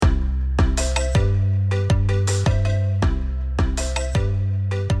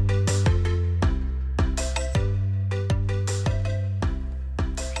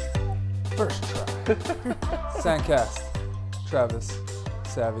Sandcast, Travis,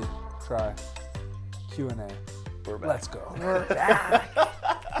 Savvy, Try, Q&A. We're back. Let's go. We're back.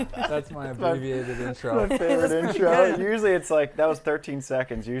 That's my abbreviated intro. My favorite That's pretty intro. good. Usually it's like, that was 13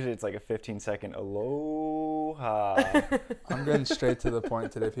 seconds. Usually it's like a 15-second aloha. I'm getting straight to the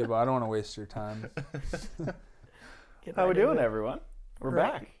point today, people. I don't want to waste your time. Get How we right into doing, it. everyone? We're Great.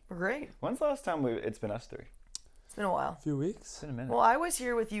 back. We're great. When's the last time it's been us three? It's been a while. A few weeks? It's been a minute. Well, I was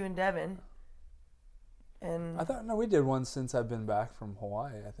here with you and Devin. And I thought, no, we did one since I've been back from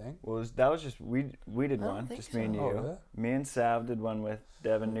Hawaii, I think. Well, that was just, we did I don't one. think Just me and so. you. Oh, really? Me and Sav did one with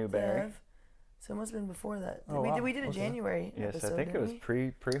Devin Newberry. Dev. So it must have been before that. Oh, we wow. did a Okay. January Yes, episode, I think it didn't was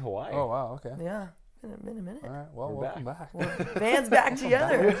we? pre-Hawaii. Oh, wow, okay. Yeah. Been a minute. All right, well, We're welcome back. Well, band's back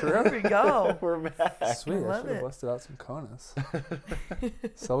together. There we go. We're back. Sweet, I love should have it. busted out some Konas.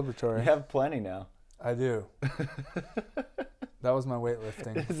 Celebratory. We have plenty now. I do. That was my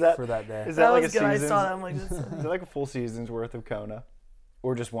weightlifting Is that- for that day. Is That that like was a good. I season's, saw that. I'm like, this. is that like a full season's worth of Kona?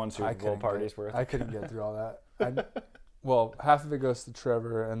 Or just one Super Bowl party's worth? I couldn't get through all that. Well, half of it goes to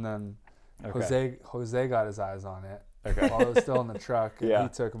Trevor, and then Okay. Jose got his eyes on it Okay. while I was still in the truck, and Yeah. he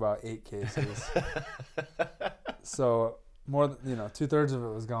took about 8 cases. So more than 2/3 of it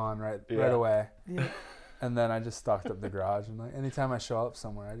was gone right Yeah. away. Yeah. And then I just stocked up the garage, and like anytime I show up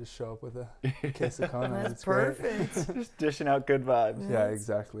somewhere, I just show up with a case of Kona. That's It's great. perfect. Just dishing out good vibes. Yeah,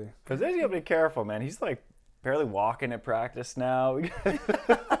 exactly. Because you gotta be careful, man. He's like barely walking at practice now. We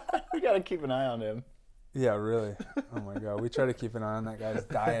gotta keep an eye on him. Yeah, really. Oh my God, we try to keep an eye on that guy's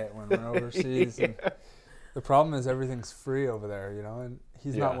diet when we're overseas. And the problem is everything's free over there, and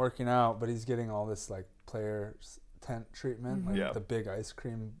he's not Yeah. working out, but he's getting all this like players tent treatment, like Yeah. the big ice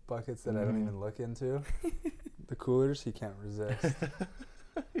cream buckets that I don't Mhm. even look into. The coolers, he can't resist.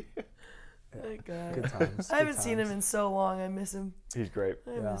 Thank God. Good times. I good haven't seen him times. in so long. I miss him. He's great.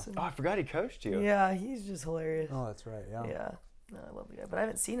 I Yeah. miss him. Oh, I forgot he coached you. Yeah, he's just hilarious. Oh, that's right. Yeah. Yeah. No, I love the guy, but I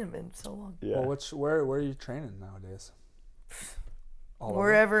haven't seen him in so long. Yeah. Well, where are you training nowadays? All over?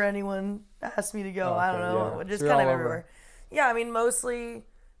 Wherever anyone asks me to go, Oh, I don't okay, know. yeah. Just So you're kind of all over. everywhere. Yeah, I mean, mostly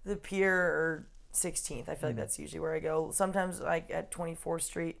the Pier or 16th. I feel like Mm. that's usually where I go. Sometimes like at 24th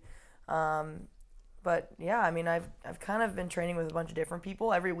Street. But yeah, I mean, I've kind of been training with a bunch of different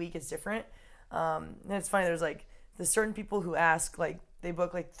people. Every week is different. And it's funny. There's certain people who ask, like, they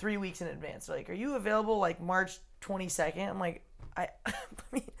book like 3 weeks in advance. They're like, are you available like March 22nd? I'm like, I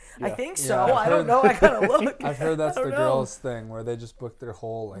mean, I Yeah. think so. Yeah, I've I don't heard- know. I gotta look. I've heard that's I the don't know. girls' thing where they just book their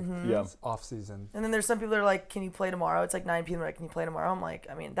whole like Yeah. off season. And then there's some people that are like, can you play tomorrow? It's like 9 p.m. They're like, can you play tomorrow? I'm like,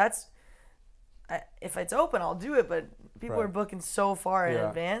 I mean, if it's open, I'll do it. But people Right. are booking so far in Yeah.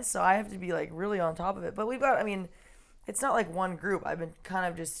 advance. So I have to be like really on top of it. But it's not like one group. I've been kind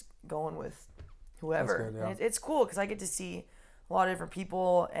of just going with whoever. That's good, yeah. And it's cool because I get to see a lot of different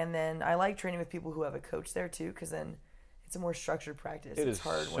people. And then I like training with people who have a coach there too, because then it's a more structured practice. It it's is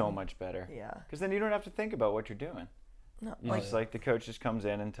hard so when, much better. Yeah. Because then you don't have to think about what you're doing. No, You like, just like the coach just comes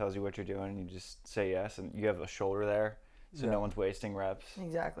in and tells you what you're doing, and you just say yes, and you have a shoulder there, so Yeah. no one's wasting reps.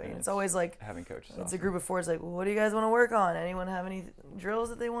 exactly. And And it's always like, having coaches. it's awesome. a group of 4. It's like, well, what do you guys want to work on? Anyone have any drills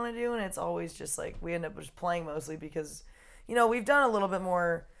that they want to do? And it's always just like, we end up just playing mostly because, we've done a little bit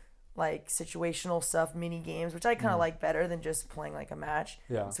more like situational stuff, mini games, which I kind of like better than just playing like a match.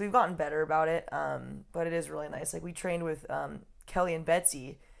 Yeah. So we've gotten better about it. But it is really nice. Like we trained with Kelly and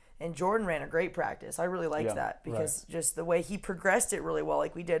Betsy, and Jordan ran a great practice. I really liked Yeah. that because just the way he progressed it really well.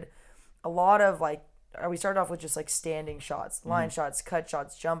 Like we did a lot of like, we started off with just like standing shots, line shots, cut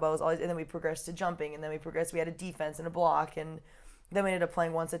shots, jumbos, and then we progressed to jumping, and then we had a defense and a block, and then we ended up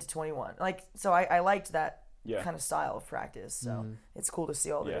playing 1 set to 21. Like, so I liked that Yeah. kind of style of practice. So it's cool to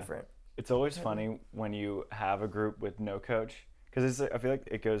see all the Yeah. different. It's always funny when you have a group with no coach, because I feel like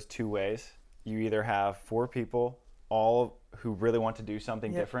it goes 2 ways. You either have 4 people, all who really want to do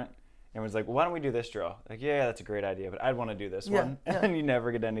something Yep. different, and was like, well, why don't we do this drill? Like, yeah, that's a great idea, but I'd want to do this Yeah, one. yeah. And then you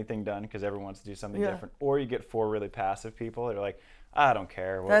never get anything done because everyone wants to do something Yeah. different. Or you get 4 really passive people that are like, I don't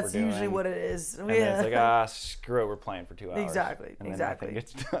care what That's we're doing. usually what it is. And then it's like, screw it, we're playing for 2 hours. Exactly, And then exactly.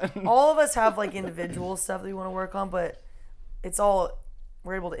 nothing gets done. All of us have like individual stuff that we want to work on, but it's all,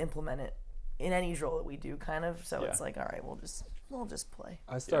 we're able to implement it in any drill that we do, kind of. So Yeah. it's like, all right, we'll just play.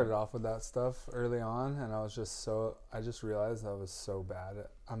 I started off with that stuff early on, and I just realized I was so bad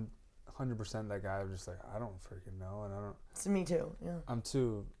at. I'm 100% that guy. I'm just like, I don't freaking know, and It's me too. Yeah.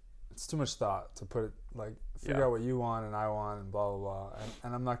 it's too much thought to put it, like, figure Yeah. out what you want and I want and blah, blah, blah.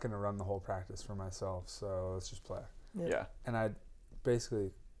 And I'm not going to run the whole practice for myself, so let's just play. Yeah. And I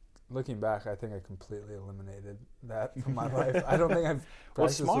basically, looking back, I think I completely eliminated that from my life. I don't think I've Well,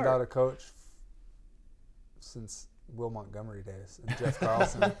 practiced smart. without a coach since Will Montgomery days and Jeff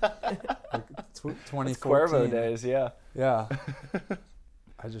Carlson. Like 2014. Cuervo days, yeah. Yeah.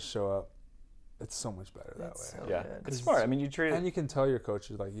 I just show up. It's so much better that That's way. so Yeah, good. it's smart. I mean, you treat it. And you can tell your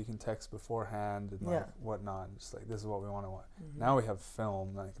coaches, like, you can text beforehand and, like, Yeah. whatnot. And just, like, this is what we want to watch. Mhm. Now we have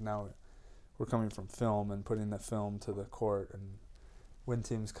film. Like, now we're coming from film and putting the film to the court. And when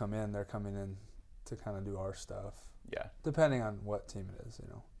teams come in, they're coming in to kind of do our stuff. Yeah. Depending on what team it is,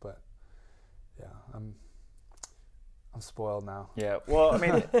 But, yeah, I'm spoiled now. Yeah. Well, I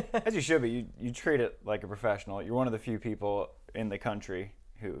mean, as you should be. You treat it like a professional. You're one of the few people in the country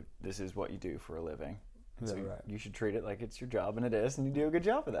who this is what you do for a living. And Yeah, so right. you should treat it like it's your job, and it is, and you do a good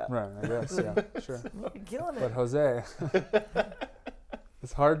job of that. Right, I guess, yeah, sure. You're killing But it. Jose,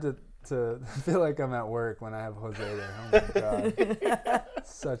 it's hard to feel like I'm at work when I have Jose there. Oh my God.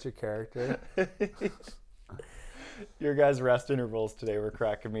 Such a character. Your guys' rest intervals today were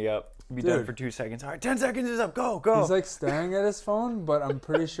cracking me up. Be done Dude. for 2 seconds. All right, 10 seconds is up. Go, go. He's like staring at his phone, but I'm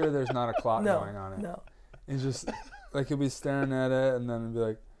pretty sure there's not a clock No, going on it. no. He's just like, he'll be staring at it and then he'll be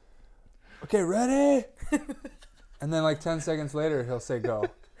like, okay, ready? And then like 10 seconds later, he'll say go.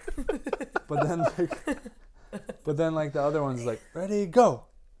 But then like the other one's like, ready, go.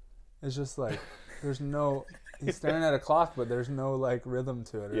 It's just like, he's staring at a clock, but there's no like rhythm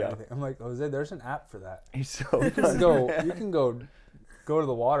to it or Yeah. anything. I'm like, Jose, there's an app for that. He's so You can go to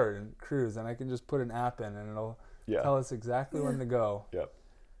the water and cruise, and I can just put an app in and it'll yeah. tell us exactly when to go. Yep.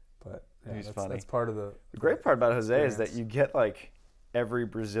 But yeah, He's that's, funny. that's part of the The great part about Jose is that experience. you get like every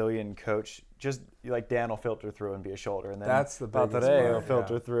Brazilian coach, just like Dan will filter through and be a shoulder, and then That's the biggest Valtteri will part,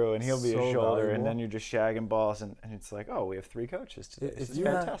 filter yeah. through and he'll be So a shoulder, and valuable. then you're just shagging balls, and it's like, oh, we have 3 coaches today. If This is you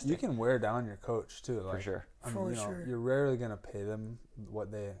fantastic. you can wear down your coach too, like, for sure. I mean, For sure. You're rarely gonna pay them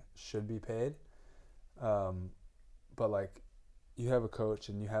what they should be paid, but like, you have a coach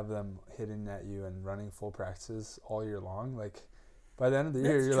and you have them hitting at you and running full practices all year long. Like, by the end of the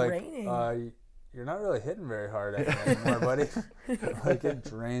year, That's you're draining. like, you're not really hitting very hard at me anymore, buddy. Like, it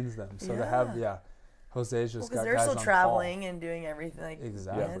drains them. So to have Jose's just Because got they're guys still on traveling and doing everything. Like,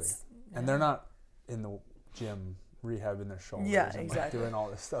 Exactly. it's- and they're not in the gym rehabbing their shoulders Yeah, and like, exactly. doing all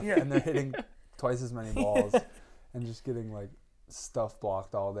this stuff, Yeah. and they're hitting twice as many balls and just getting like stuff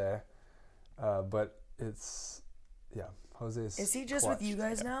blocked all day. But it's Jose's. Is he just with clutch. you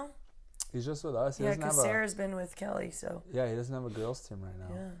guys now? He's just with us. He Yeah, doesn't have because a Sarah's been with Kelly, so he doesn't have a girls team right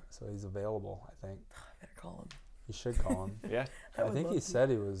now, yeah, so he's available. I think I better call him. you should call him. Yeah. I would think love he to. said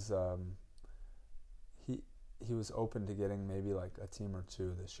he was he was open to getting maybe like a team or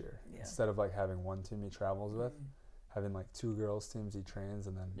 2 this year, Yeah. instead of like having one team he travels with, Mm. having like 2 girls teams he trains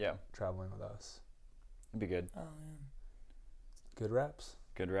and then Yeah. traveling with us. It'd be good. Oh yeah. Good reps.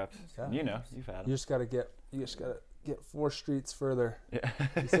 Good reps. Yeah. You know, you've had You them. just gotta get 4 streets further. Yeah.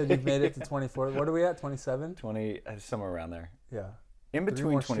 You said you've made it to 24. What are we at? 27? 20, somewhere around there. Yeah. In 3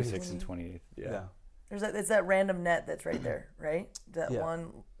 between more 26 and streets. 28. Yeah. Yeah. It's that random net that's right there, right? That Yeah.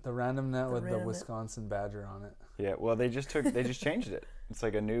 one. The random net The with the random net. Wisconsin Badger on it. Yeah. Well, they just changed it. It's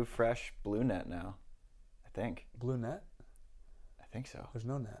like a new, fresh blue net now. I think. Blue net? I think so. There's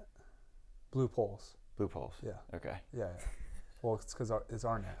no net. Blue poles. Blue poles. Yeah. Okay. Yeah. Well, it's because it's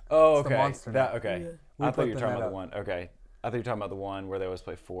our net. Oh, It's the okay. monster That net. okay. Yeah. We I put thought you were the talking net about up. the one. Okay. I thought you were talking about the one where they always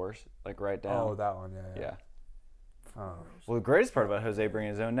play 4s, like right down. Oh, that one. Yeah. yeah. Oh. Well, the greatest part about Jose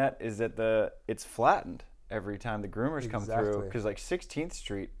bringing his own net is that it's flattened every time the groomers come through, Exactly. because like 16th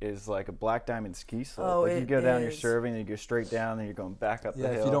Street is like a black diamond ski slope. Oh, like you it go down, you're is. serving, then you go straight down, then you're going back up Yeah,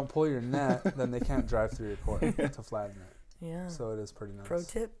 the hill. if you don't pull your net, then they can't drive through your court to flatten it. Yeah. So it is pretty nice. Pro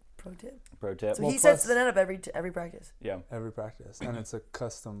tip. Pro tip. Pro tip. So Well, he sets plus- the net up every practice. Yeah, Every practice. And it's a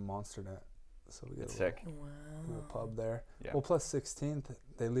custom monster net. So we get it's a little, sick. little Wow. pub there. Yeah. Well, plus 16th,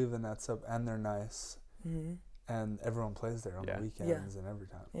 they leave the nets up and they're nice. Mm-hmm. And everyone plays there on Yeah. the weekends and every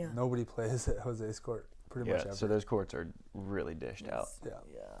time. Yeah. Nobody plays at Jose's court pretty much Yeah, ever. so those courts are really dished out. Yeah.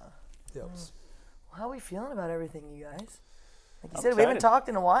 Yeah. Yep. Well, how are we feeling about everything, you guys? Like you I'm said, we haven't excited. talked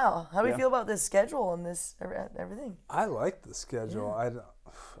in a while. How do Yeah. we feel about this schedule and this everything? I like the schedule. Yeah.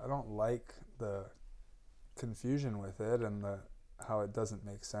 I don't like the confusion with it and how it doesn't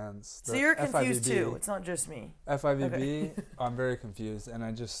make sense. So The you're confused FIVB too. It's not just me. FIVB, I'm very confused, and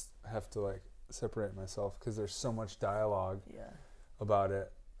I just have to like separate myself because there's so much dialogue Yeah. about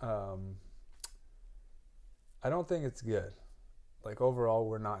it. I don't think it's good. Like overall,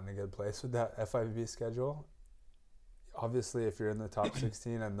 we're not in a good place with that FIVB schedule. Obviously, if you're in the top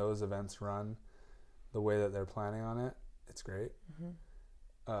 16 and those events run the way that they're planning on it, it's great.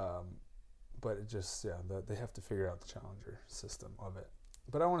 Mm-hmm. But it just, they have to figure out the challenger system of it.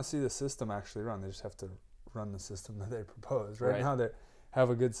 But I want to see the system actually run. They just have to run the system that they propose. Right Right. now, they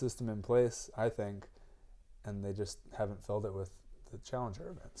have a good system in place, I think, and they just haven't filled it with the challenger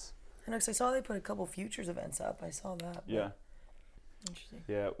events. I know, 'cause I saw they put a couple futures events up. I saw that. but Yeah. Interesting.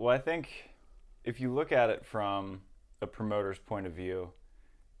 Yeah. Well, I think if you look at it from a promoter's point of view,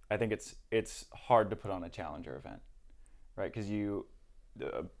 I think it's hard to put on a challenger event, right? Because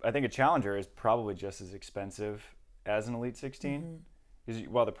I think a challenger is probably just as expensive as an Elite 16. Because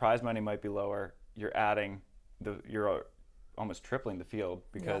while the prize money might be lower, you're almost tripling the field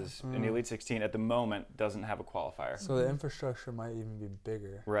because an Elite 16 at the moment doesn't have a qualifier. So the infrastructure might even be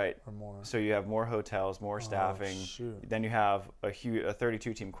bigger. Right. Or more. So you have more hotels, more staffing. Shoot. Then you have a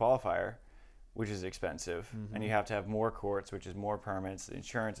 32-team qualifier, which is expensive, and you have to have more courts, which is more permits. The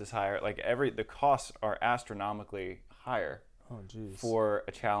insurance is higher. Like the costs are astronomically higher Oh, geez. for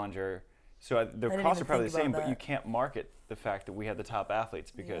a challenger. So the didn't costs even are probably the think same, about but you that. can't market the fact that we have the top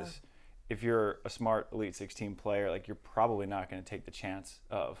athletes because if you're a smart Elite 16 player, like you're probably not going to take the chance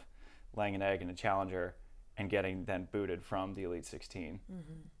of laying an egg in a challenger and getting then booted from the Elite 16.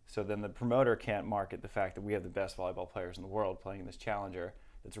 So then the promoter can't market the fact that we have the best volleyball players in the world playing this challenger.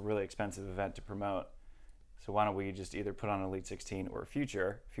 That's a really expensive event to promote. So why don't we just either put on an Elite 16 or a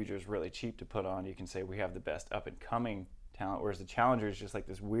Future? Future is really cheap to put on. You can say we have the best up-and-coming talent, whereas the Challenger is just like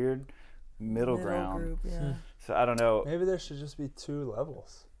this weird middle ground. Group, yeah. So I don't know. Maybe there should just be 2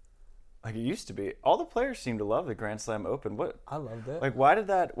 levels. Like it used to be. All the players seem to love the Grand Slam Open. I loved it. Like why do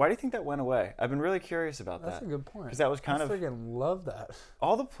you think that went away? I've been really curious about That's that. a good point. Because that was kind I of freaking love that.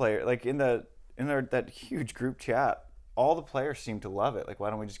 all the players like in that huge group chat. All the players seem to love it. Like why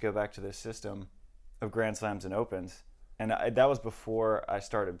don't we just go back to this system of Grand Slams and Opens? And that was before I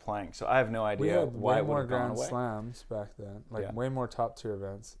started playing, so I have no We idea had why way it would more have gone Grand away. Slams back then, like Yeah. way more top tier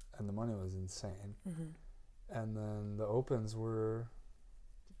events, and the money was insane. And then the Opens were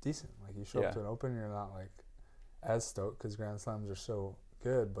decent. Like you show Yeah. up to an Open, you're not like as stoked because Grand Slams are so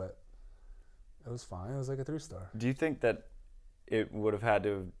good, but it was fine. It was like a 3-star. Do you think that it would have had to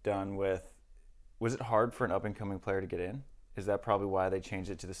have done with? Was it hard for an up and coming player to get in? Is that probably why they changed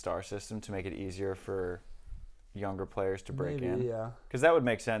it to the star system to make it easier for younger players to break Maybe, in? yeah. Because that would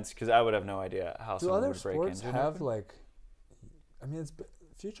make sense. Because I would have no idea how Do someone other would break sports into an have Open. like? I mean,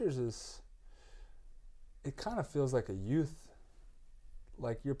 Futures is. It kind of feels like a youth.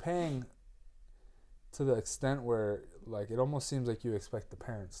 Like you're paying. To the extent where, like, it almost seems like you expect the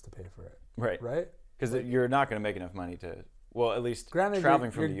parents to pay for it, Right. right? Because you're not going to make enough money to. Well, at least Granted,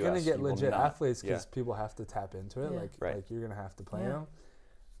 traveling from you're the U.S. gonna get you will legit not. athletes because Yeah. people have to tap into it. Yeah. Right. Like you're gonna have to play Yeah. them.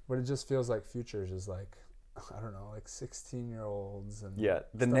 But it just feels like Futures is like, I don't know, like 16-year-olds and Yeah,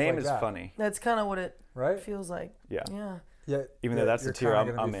 the stuff name like is that. funny. That's kind of what it right? feels like. Yeah. Yeah. Yeah, Even though yeah, that's the you're tier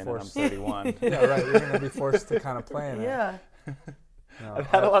kinda I'm gonna be in, and I'm forced- 31. Yeah, right. You're gonna be forced to kind of play in it. Yeah. No, I've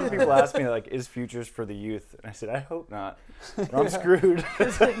had a lot of people ask me like, "Is Futures for the youth?" And I said, "I hope not. Or I'm screwed."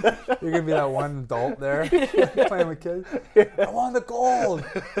 You're gonna be that one adult there playing with kids. I want the gold.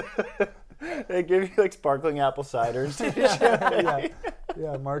 They give you like sparkling apple ciders.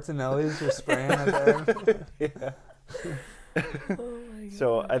 yeah. Martinelli's you're spraying at the end. Oh my God.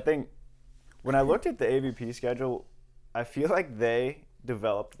 So I think when I looked at the AVP schedule, I feel like they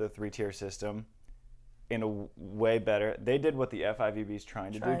developed the 3-tier system in a way better. They did what the FIVB is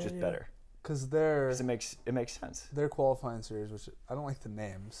trying to do, just better. Because they're 'Cause it makes sense. their qualifying series, which I don't like the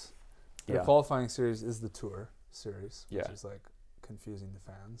names. Their Yeah. qualifying series is the Tour series, which Yeah. is like confusing to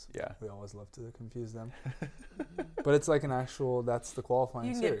fans. Yeah. We always love to confuse them. But it's like an actual, that's the qualifying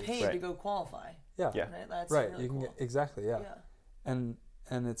You can series. get paid Right. to go qualify. Yeah. Yeah. Right. That's Right. really You can cool. get, exactly, yeah. Yeah. And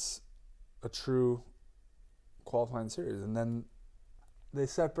it's a true qualifying series. And then they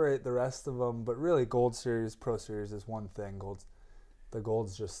separate the rest of them, but really Gold Series, Pro Series is one thing. The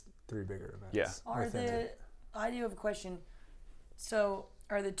Gold's just 3 bigger events. Yeah. Are within it. I do have a question. So,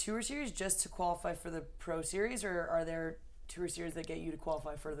 are the Tour Series just to qualify for the Pro Series, or are there Tour Series that get you to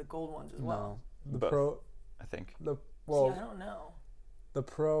qualify for the Gold ones as well? No. The Both. Pro, I think. the See, well, I don't know. the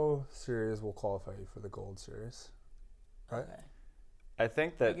Pro Series will qualify you for the Gold Series. Right. Okay. I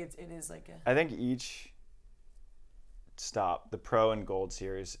think that Like it is like a. I think each stop, the Pro and Gold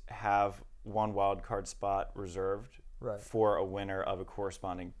Series, have one wild card spot reserved Right. for a winner of a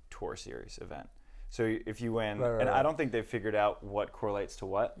corresponding Tour Series event. So if you win, Right, and I right. don't think they've figured out what correlates to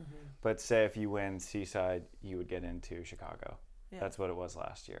what, Mm-hmm. but say if you win Seaside, you would get into Chicago. Yeah. That's what it was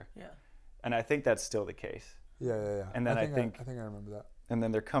last year. Yeah. And I think that's still the case. Yeah. And then I I think- think I remember that. And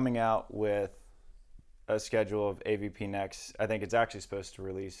then they're coming out with a schedule of AVP Next. I think it's actually supposed to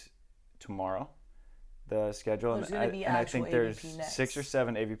release tomorrow, the schedule. There's gonna be and I actual think there's AVP Next. 6 or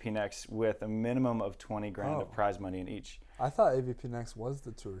 7 AVP Next with a minimum of 20 grand Oh. of prize money in each. I thought AVP Next was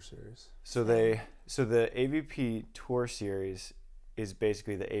the Tour Series. So the AVP Tour Series is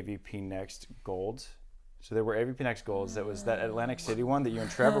basically the AVP Next Golds. So there were AVP Next Golds. That was that Atlantic City one that you and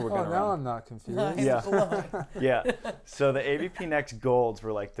Trevor were going to now run. I'm not confused. Nice. Yeah. Yeah. So the AVP Next Golds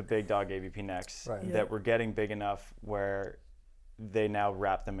were like the big dog AVP Next Right. Yeah. that were getting big enough where they now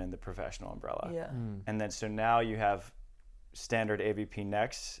wrap them in the professional umbrella. Yeah. And then so now you have standard AVP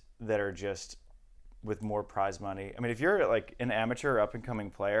Next that are just with more prize money. I mean, if you're like an amateur or up and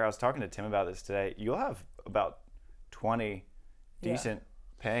coming player, I was talking to Tim about this today, you'll have about 20 Yeah. decent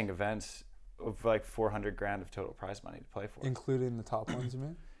paying events of like 400 grand of total prize money to play for. Including the top ones, you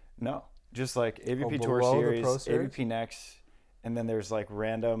mean? No, just like AVP Tour below the Series, Pro Series? AVP Next, and then there's like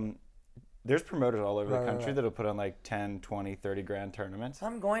random, there's promoters all over Right, the country right. that'll put on like 10, 20, 30 grand tournaments.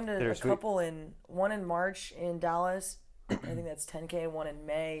 I'm going to That are a sweet. couple one in March in Dallas. I think that's 10K, and one in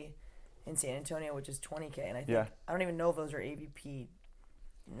May in San Antonio, which is 20K. And I think Yeah. I don't even know if those are AVP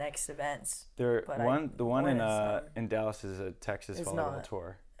Next events. There, But the one when it's, in Dallas is a Texas it's volleyball not.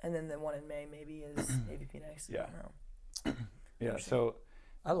 tour. And then the one in May maybe is AVP Next. I Yeah. don't know. Yeah, Interesting. so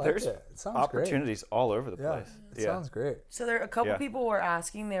I like there's it. It sounds opportunities all over the great. Yeah, place. it sounds great. So there, a couple Yeah. people were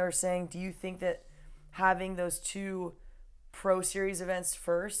asking. They were saying, "Do you think that having those two Pro Series events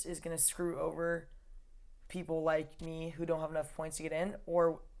first is going to screw over people like me who don't have enough points to get in,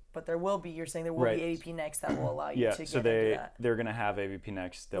 but there will be? You're saying there will Right. be AVP Next that will allow you Yeah, to get so into that. they're gonna have AVP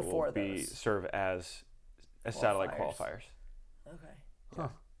Next that Before will be those. serve as satellite Qualifiers. qualifiers, Okay.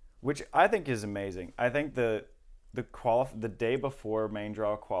 which I think is amazing. I think the day before main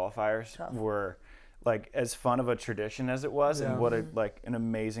draw qualifiers Tough. were like as fun of a tradition as it was, Yeah. and what like an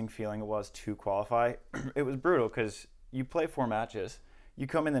amazing feeling it was to qualify. It was brutal because you play 4 matches. You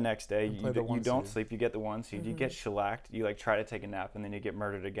come in the next day, And you, play the you one don't seed. sleep, you get the 1 seed, you get shellacked, you like try to take a nap, and then you get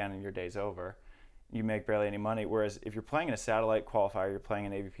murdered again, and your day's over. You make barely any money. Whereas if you're playing in a satellite qualifier, you're playing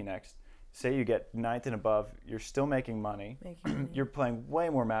an AVP Next. Say you get 9th and above, you're still making money. You're playing way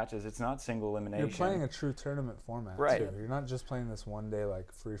more matches. It's not single elimination. You're playing a true tournament format, Right. too. You're not just playing this one day like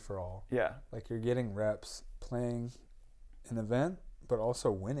free for all. Yeah. Like you're getting reps playing an event, but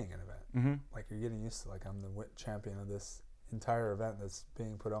also winning an event. Mm-hmm. Like you're getting used to like I'm the champion of this entire event that's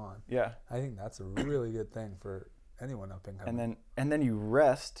being put on. Yeah. I think that's a really good thing for anyone up and coming. And then you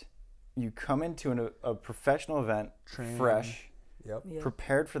rest. You come into a professional event Train. fresh, Yep. Yeah.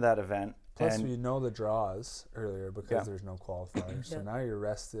 prepared for that event. Plus, and you know the draws earlier because Yeah. there's no qualifiers. So Yeah. now you're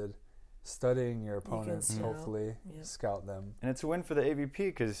rested, studying your can opponents, scout. hopefully, Yeah. scout them. And it's a win for the AVP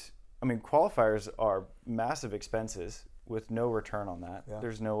because, I mean, qualifiers are massive expenses with no return on that. Yeah.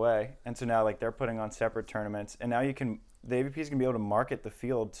 There's no way. And so now, like, they're putting on separate tournaments. And now the AVP is going to be able to market the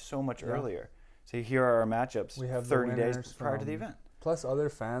field so much Yeah. earlier. So here are our matchups We have the 30 days winners prior to the from- event. Plus, other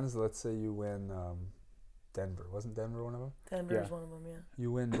fans, let's say you win Denver. Wasn't Denver one of them? Denver Yeah. is one of them. Yeah.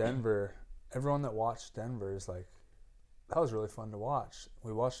 You win Denver. Everyone that watched Denver is like, that was really fun to watch.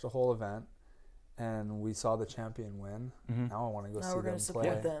 We watched the whole event, and we saw the champion win. Mhm. Now I want to go Now see we're gonna them support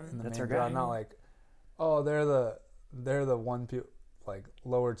play them. in the That's main our draw. guy. Not like, oh, they're the one like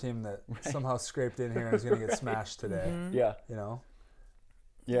lower team that Right. somehow scraped in here and is going to get smashed today. Mhm. Yeah. You know,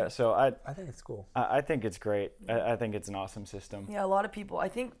 Yeah. So I think it's cool. think it's great. I think it's an awesome system. Yeah, a lot of people. I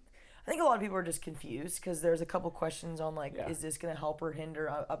think a lot of people are just confused because there's a couple questions on like, Yeah. is this going to help or hinder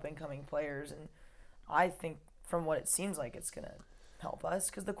up and coming players? And I think from what it seems like, it's going to help us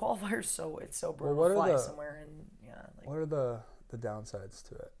because the qualifier's it's so brutal what to are fly the- somewhere and like, What are the downsides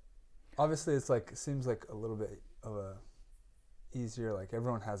to it? Obviously, it's like seems like a little bit of a easier. Like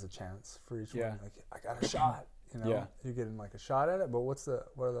everyone has a chance for each Yeah. one. Like I got a shot. You know, Yeah. you're getting like a shot at it. But what are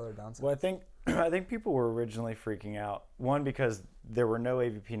the other downsides? Well, I think people were originally freaking out. One, because there were no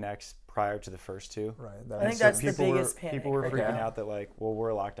AVP Next prior to the first two. Right. I think that's the people were- biggest panic. People were Okay. freaking out that like, well,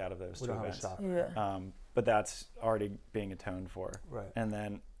 we're locked out of those We two don't have a events. shot. yeah. But that's already being atoned for. Right. And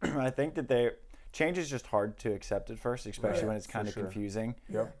then I think that change is just hard to accept at first, especially Right, when it's for kind of sure. confusing.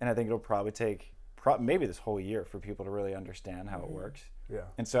 Yep. And I think it'll probably take maybe this whole year for people to really understand how it works. Yeah.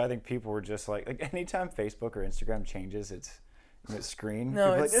 And so I think people were just like anytime Facebook or Instagram changes its screen, No,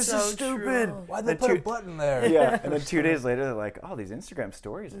 people are like, it's this so is stupid. true. Why'd they Then put a two- button there? Yeah, and then 2 days later, they're like, "Oh, these Instagram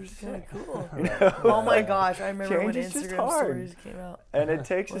stories are Really sick." cool. Right. Oh my gosh, I remember when Change is just Instagram hard. stories came out. And it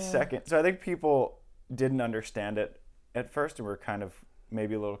takes Wow. a second. So I think people didn't understand it at first and were kind of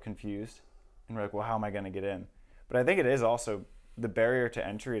maybe a little confused, and were like, "Well, how am I going to get in?" But I think it is also the barrier to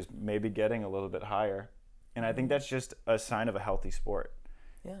entry is maybe getting a little bit higher, and I think that's just a sign of a healthy sport.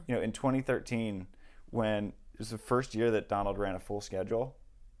 Yeah. You know, in 2013, when it was the first year that Donald ran a full schedule,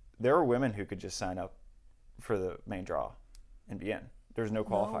 there were women who could just sign up for the main draw and be in. There's no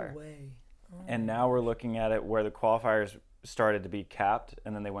qualifier. No way. And now we're looking at it where the qualifiers started to be capped,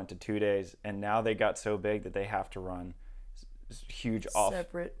 and then they went to 2 days, and now they got so big that they have to run huge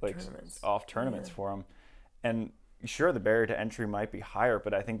Separate like tournaments. off tournaments Yeah. for them. And sure, the barrier to entry might be higher,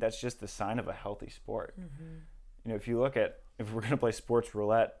 but I think that's just the sign of a healthy sport. If you look at, if we're going to play sports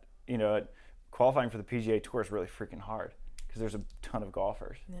roulette, qualifying for the PGA Tour is really freaking hard because there's a ton of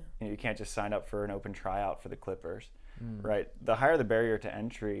golfers. Yeah. You can't just sign up for an open tryout for the Clippers, right? The higher the barrier to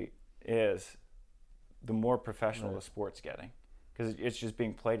entry is, the more professional the sport's getting because it's just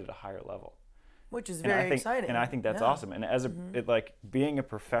being played at a higher level. Which is very exciting. And I think that's awesome. And as being a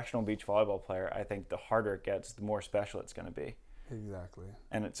professional beach volleyball player, I think the harder it gets, the more special it's going to be. Exactly.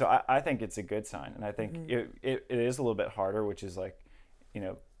 And so I think it's a good sign. And I think it is a little bit harder, which is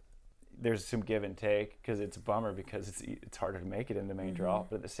there's some give and take because it's a bummer because it's harder to make it in the main draw.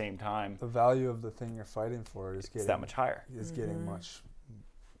 But at the same time, the value of the thing you're fighting for is getting that much higher. Is getting much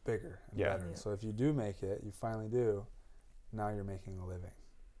bigger and better. Yeah. So if you do make it, you finally do, now you're making a living.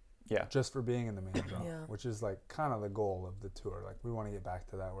 Yeah. Just for being in the main draw, Yeah. which is like kind of the goal of the tour. Like we want to get back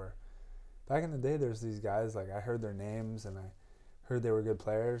to that where back in the day there's these guys, like I heard their names and I heard they were good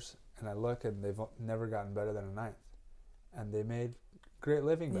players and I look and they've never gotten better than a ninth. And they made great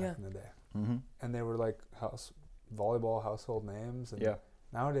living back in the day. Mm-hmm. And they were like volleyball household names. And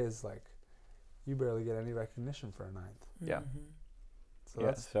nowadays, like you barely get any recognition for a ninth. Yeah. So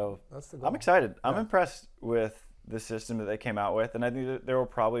that's the goal. I'm excited. I'm impressed with the system that they came out with, and I think that there will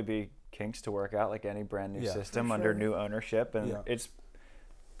probably be kinks to work out, like any brand new system under new ownership, and it's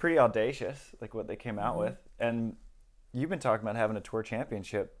pretty audacious, like what they came out with. And you've been talking about having a tour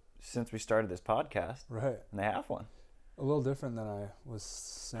championship since we started this podcast, right? And they have one. A little different than I was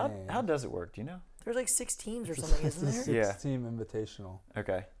saying. How does it work? Do you know? There's like 6 teams or something, isn't there? It's a 6-team invitational.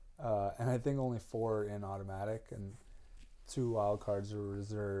 Okay. And I think only 4 are in automatic, and 2 wild cards are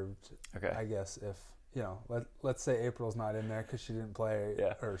reserved. Okay. I guess if let's say April's not in there because she didn't play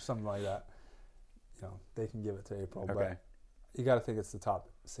or something like that. They can give it to April. Okay. But you got to think it's the top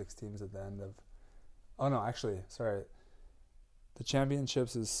 6 teams at the end of. Oh no, actually, sorry. The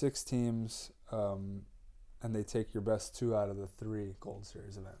championships is 6 teams, and they take your best 2 out of the 3 Gold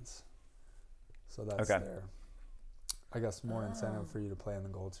Series events. So that's their, I guess, more incentive for you to play in the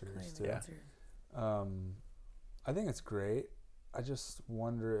Gold Series too. Yeah. I think it's great. I just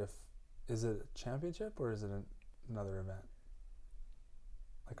wonder is it a championship or is it another event?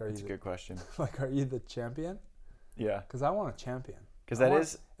 Like, That's a good question. Like, are you the champion? Yeah. Because I want a champion. Because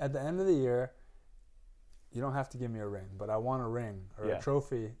at the end of the year, you don't have to give me a ring, but I want a ring or a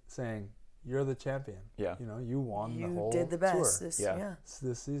trophy saying you're the champion. Yeah. You won the whole tour. You did the best tour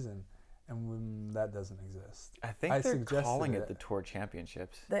this season. And when that doesn't exist. I think they're calling it the Tour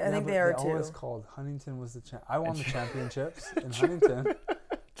Championships. I think they are too. They always called Huntington was the champ. I won the championships in Huntington.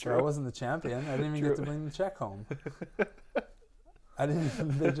 True. I wasn't the champion. I didn't even get to bring the check home.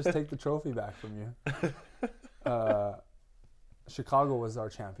 They just take the trophy back from you. Chicago was our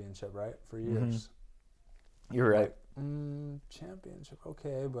championship, right? For years. You're right. Championship,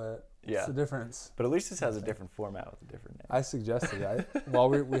 okay, but what's the difference? But at least this has a different format with a different name. I suggested, while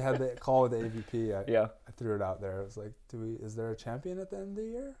we had the call with the AVP, I threw it out there. It was like, is there a champion at the end of the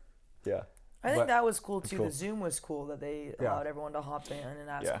year? Yeah. I think that was cool too. Cool. The Zoom was cool that they allowed everyone to hop in and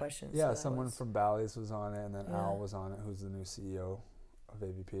ask questions. Yeah, so someone from Bally's was on it, and then Al was on it, who's the new CEO of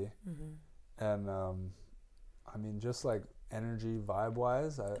AVP. And I mean, just like energy vibe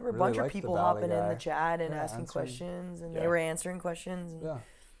wise, there were a bunch of people hopping in the chat and asking questions, and they were answering questions. And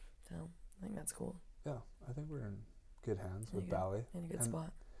so I think that's cool. Yeah, I think we're in good hands with Bally. In a good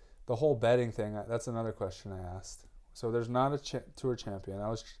spot. The whole betting thing, that's another question I asked. So there's not a tour champion. I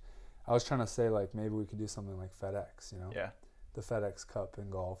was trying to say, like, maybe we could do something like FedEx, Yeah. The FedEx Cup in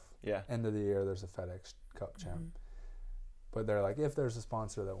golf. Yeah. End of the year, there's a FedEx Cup champ. But they're like, if there's a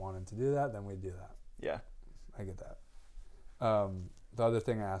sponsor that wanted to do that, then we'd do that. Yeah. I get that. The other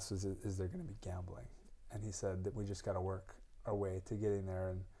thing I asked was, is there going to be gambling? And he said that we just got to work our way to getting there.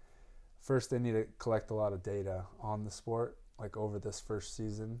 And first, they need to collect a lot of data on the sport, like over this first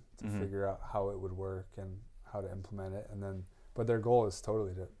season, to figure out how it would work and how to implement it. And then, but their goal is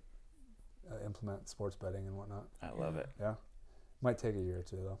totally to implement sports betting and whatnot. I love it. Yeah. Might take a year or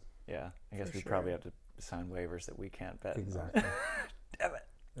 2, though. Yeah. I guess we probably have to sign waivers that we can't bet. Exactly. Damn it.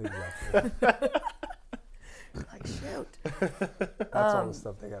 Exactly. Like, shoot. That's all the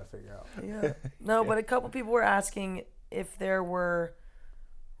stuff they got to figure out. Yeah. No, but a couple people were asking if there were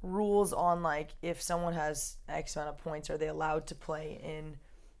rules on, like, if someone has X amount of points, are they allowed to play in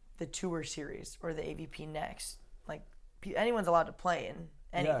the Tour Series or the AVP Next? Like, anyone's allowed to play in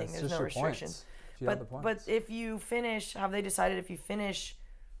anything. Yeah, there's no restrictions. But if you finish, have they decided if you finish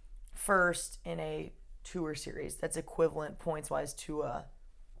first in a Tour Series, that's equivalent points-wise to a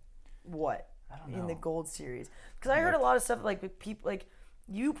what? I don't know. In the Gold Series? Because I heard a lot of stuff like people, like,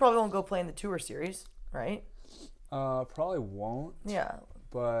 you probably won't go play in the Tour Series, right? Probably won't. Yeah.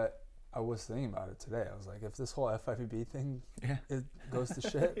 But I was thinking about it today. I was like, if this whole FIVB thing Yeah. it goes to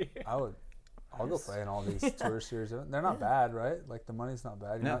shit, I'll go play in all these tour series. They're not bad, right? Like the money's not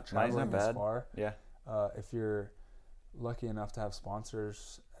bad. You're No, not money's traveling not as bad. far. Yeah. If you're lucky enough to have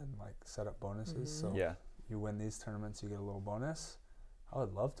sponsors and like set up bonuses, so Yeah. you win these tournaments, you get a little bonus. I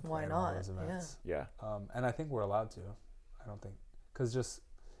would love to play Why in all not? those events. Yeah. And I think we're allowed to. I don't think, because just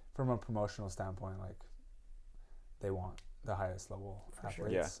from a promotional standpoint, like they want the highest level For sure.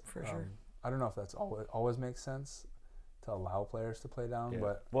 athletes. For sure. I don't know if that's always makes sense to allow players to play down, Yeah.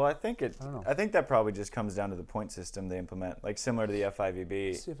 but Well, I think I don't know. I think that probably just comes down to the point system they implement, like similar to the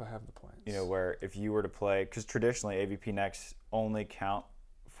FIVB. let's see if I have the points. You know, where if you were to play, because traditionally AVP Next only count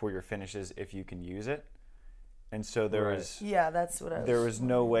for your finishes if you can use it, and so there Right. was Yeah, that's what I was. there was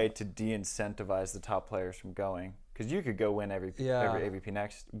no way to de-incentivize the top players from going, because you could go win every Yeah. AVP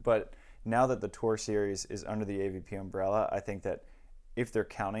Next, but now that the Tour Series is under the AVP umbrella, I think that if they're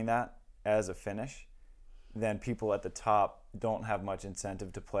counting that as a finish, then people at the top don't have much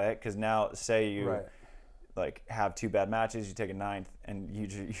incentive to play it, because now say you Right. like have 2 bad matches, you take a 9th, and you're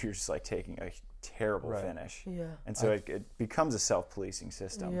just like taking a terrible Right. finish, Yeah. and so it becomes a self-policing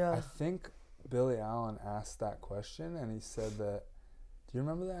system. Yeah. I think Billy Allen asked that question, and he said that. Do you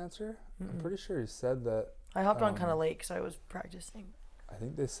remember the answer? I'm pretty sure he said that. I hopped on kind of late because I was practicing. I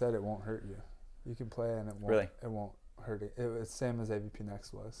think they said it won't hurt you. You can play, and it won't. Really? It won't hurt it. It's same as AVP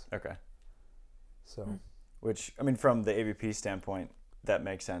Next was. Okay. So. Which, I mean, from the AVP standpoint, that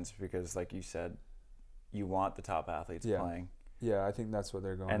makes sense, because like you said, you want the top athletes Yeah. playing. Yeah, I think that's what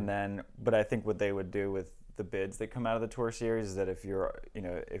they're going. And then, but I think what they would do with the bids that come out of the Tour Series is that if you're, you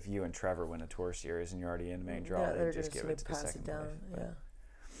know, if you and Trevor win a Tour Series and you're already in the main draw, Yeah, they they're just gonna give it to the pass it second down. place.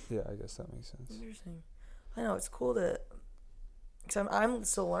 Yeah. Yeah, I guess that makes sense. Interesting. I know it's cool to, because I'm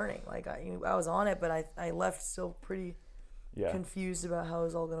still learning. Like I was on it, but I left still pretty Yeah. confused about how it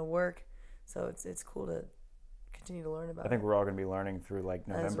was all gonna work. So it's cool to continue to learn about I think it we're all going to be learning through like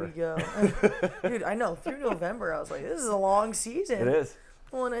as November. we go. Dude, I know through November I was like, this is a long season. It is.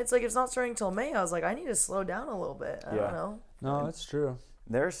 Well, and it's like it's not starting till May. I was like, I need to slow down a little bit. I Yeah. don't know. No, it's true.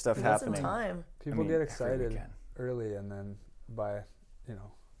 There's stuff Give it some happening. time. People I mean, get every excited weekend. early, and then by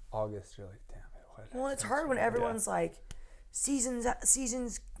August, you're like, damn it. What Well, it's hard when everyone's like,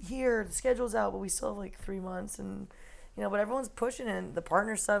 season's here, the schedule's out, but we still have like 3 months, and but everyone's pushing, and the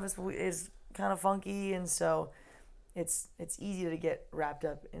partner stuff is kind of funky, and so it's easy to get wrapped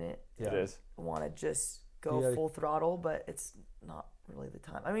up in it. It is. Want to just go Yeah. full throttle, but it's not really the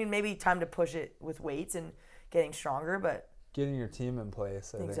time. I mean, maybe time to push it with weights and getting stronger, but Getting your team in place,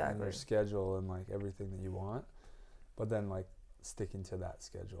 I think, and Exactly. your schedule and like everything that you want, but then like sticking to that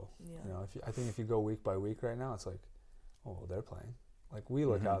schedule. yeah. I think if you go week by week right now, it's like, oh, well, they're playing. Like we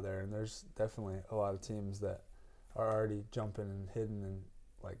look Mhm. out there, and there's definitely a lot of teams that are already jumping and hidden and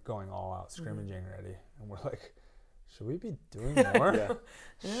like going all out, scrimmaging ready, and we're like, should we be doing more? Yeah.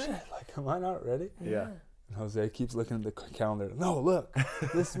 Shit, like, am I not ready? Yeah. And Jose keeps looking at the calendar. No, look,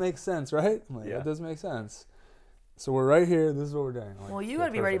 this makes sense, right? I'm like, Yeah. that does make sense. So we're right here. This is what we're doing. I'm like, Well, you okay, got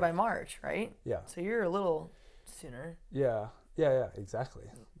to be ready by perfect. March, right? Yeah, So you're a little sooner. yeah, exactly.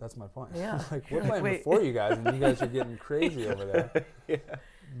 That's my point. Yeah. Like we're Like, playing wait. before you guys, and you guys are getting crazy over there. Yeah.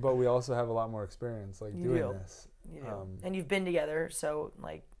 But we also have a lot more experience, like You doing do. this, And you've been together, so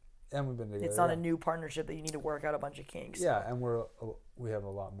like and we've been together. it's not yeah. a new partnership that you need to work out a bunch of kinks. Yeah, and we have a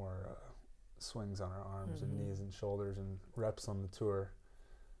lot more swings on our arms and Mhm. knees and shoulders and reps on the tour,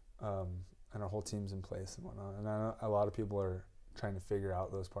 and our whole team's in place and whatnot. And I know a lot of people are trying to figure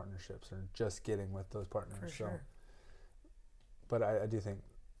out those partnerships or just getting with those partners. For So, sure. but I do think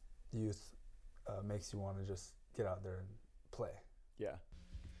youth makes you want to just get out there and play. Yeah.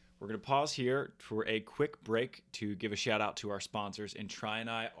 We're going to pause here for a quick break to give a shout out to our sponsors. And Tri and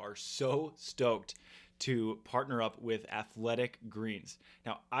I are so stoked to partner up with Athletic Greens.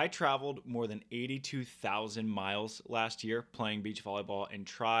 Now, I traveled more than 82,000 miles last year playing beach volleyball, and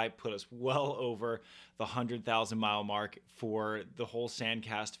Tri put us well over the 100,000 mile mark for the whole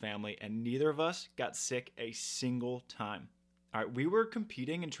Sandcast family, and neither of us got sick a single time. All right, we were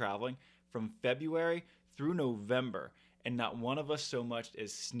competing and traveling from February through November, and not one of us so much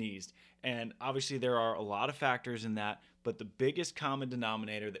as sneezed. And obviously there are a lot of factors in that, but the biggest common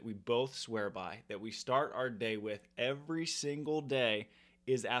denominator that we both swear by, that we start our day with every single day,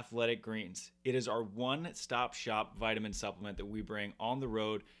 is Athletic Greens. It is our one-stop shop vitamin supplement that we bring on the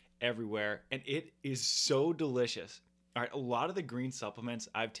road everywhere, and it is so delicious. All right, a lot of the green supplements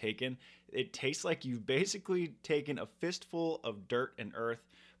I've taken, it tastes like you've basically taken a fistful of dirt and earth,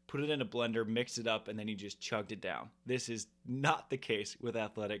 put it in a blender, mixed it up, and then you just chugged it down. This is not the case with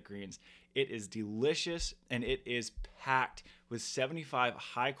Athletic Greens. It is delicious, and it is packed with 75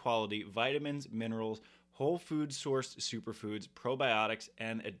 high-quality vitamins, minerals, whole food sourced superfoods, probiotics,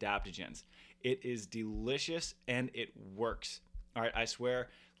 and adaptogens. It is delicious, and it works. All right, I swear,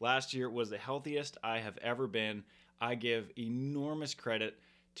 last year was the healthiest I have ever been. I give enormous credit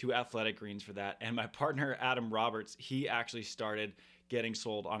to Athletic Greens for that. And my partner, Adam Roberts, he actually started getting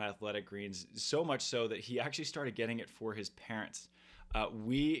sold on Athletic Greens, so much so that he actually started getting it for his parents.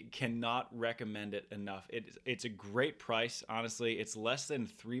 We cannot recommend it enough. It's a great price, honestly. It's less than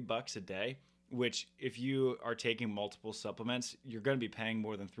 $3 a day, which if you are taking multiple supplements, you're going to be paying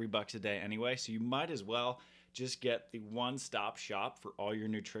more than $3 a day anyway. So you might as well just get the one-stop shop for all your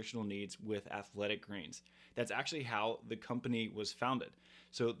nutritional needs with Athletic Greens. That's actually how the company was founded.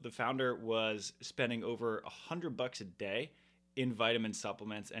 So the founder was spending over $100 a day in vitamin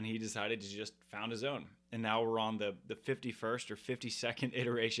supplements, and he decided to just found his own. And now we're on the 51st or 52nd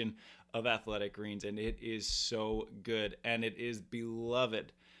iteration of Athletic Greens, and it is so good, and it is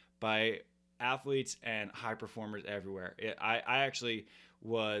beloved by athletes and high performers everywhere. I actually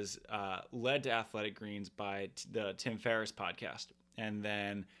was led to Athletic Greens by the Tim Ferriss podcast, and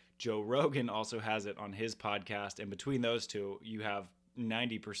then Joe Rogan also has it on his podcast, and between those two, you have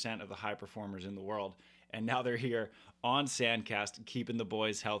 90% of the high performers in the world, and now they're here on Sandcast, keeping the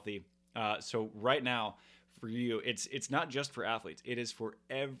boys healthy. So right now, for you, it's not just for athletes. It is for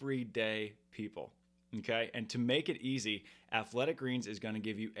everyday people, okay? And to make it easy, Athletic Greens is going to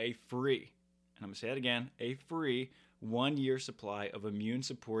give you a free, and I'm going to say it again, a free 1-year supply of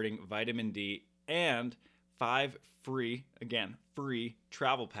immune-supporting vitamin D and 5 free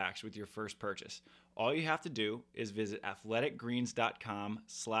travel packs with your first purchase. All you have to do is visit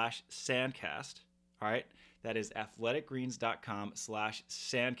athleticgreens.com/sandcast. All right, that is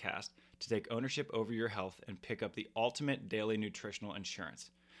athleticgreens.com/sandcast to take ownership over your health and pick up the ultimate daily nutritional insurance.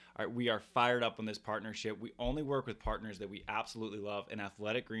 All right, we are fired up on this partnership. We only work with partners that we absolutely love, and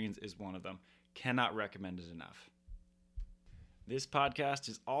Athletic Greens is one of them. Cannot recommend it enough. This podcast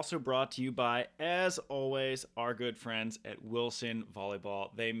is also brought to you by, as always, our good friends at Wilson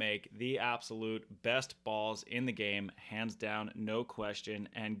Volleyball. They make the absolute best balls in the game, hands down, no question.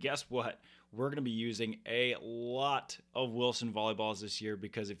 And guess what? We're going to be using a lot of Wilson Volleyballs this year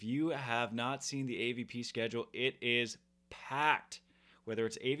because if you have not seen the AVP schedule, it is packed. Whether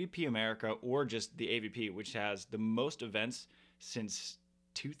it's AVP America or just the AVP, which has the most events since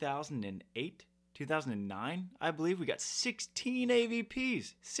 2008. 2009, I believe. We got 16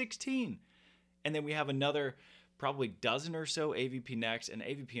 AVPs, 16. And then we have another probably dozen or so AVP next, and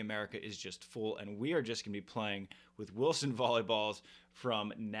AVP America is just full, and we are just going to be playing with Wilson Volleyballs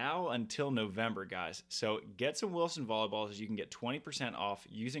from now until November, guys. So get some Wilson Volleyballs. You can get 20% off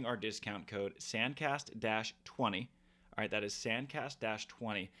using our discount code SANDCAST-20. All right, that is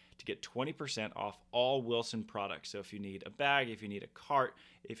SANDCAST-20 to get 20% off all Wilson products. So if you need a bag, if you need a cart,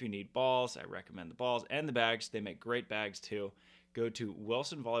 if you need balls, I recommend the balls and the bags. They make great bags too. Go to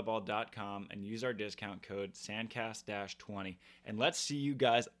wilsonvolleyball.com and use our discount code SANDCAST-20. And let's see you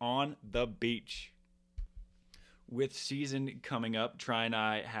guys on the beach. With season coming up, Tri and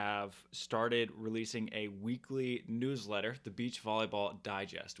I have started releasing a weekly newsletter, the Beach Volleyball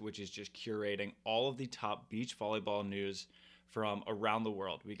Digest, which is just curating all of the top beach volleyball news from around the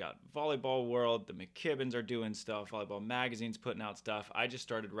world. We got Volleyball World, the McKibbins are doing stuff, Volleyball Magazine's putting out stuff. I just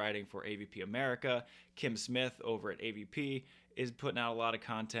started writing for AVP America. Kim Smith over at AVP is putting out a lot of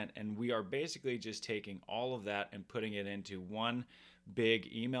content, and we are basically just taking all of that and putting it into one big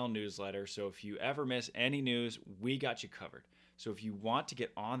email newsletter. So if you ever miss any news, we got you covered. So if you want to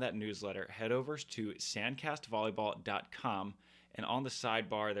get on that newsletter, head over to sandcastvolleyball.com, and on the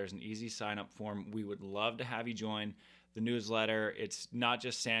sidebar, there's an easy sign-up form. We would love to have you join the newsletter. It's not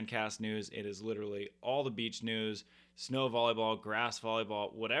just Sandcast news. It is literally all the beach news, snow volleyball, grass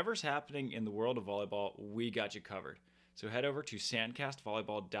volleyball, whatever's happening in the world of volleyball, we got you covered. So head over to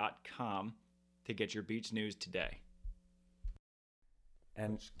sandcastvolleyball.com to get your beach news today.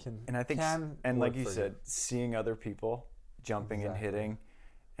 And I think, and like you said, seeing other people jumping and hitting,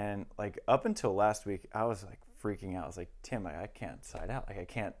 and like up until last week, I was like freaking out. I was like, Tim, I can't side out. Like I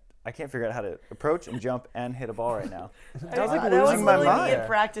can't figure out how to approach and jump and hit a ball right now. I was like losing my mind. In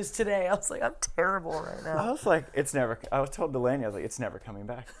practice today, I was like, I'm terrible right now. I was like, I was told Delaney, I was like, it's never coming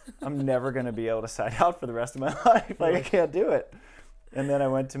back. I'm never going to be able to side out for the rest of my life. Like I can't do it. And then I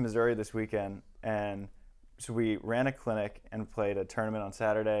went to Missouri this weekend, and so we ran a clinic and played a tournament on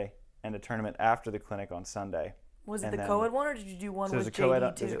Saturday and a tournament after the clinic on Sunday. Was it the co-ed one, or did you do one with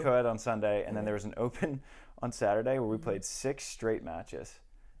JD too? There's a co-ed on Sunday, and then there was an open on Saturday where we played 6 straight matches.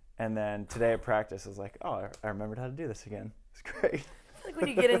 And then today at practice, I was like, oh, I remembered how to do this again. It's great. I feel like when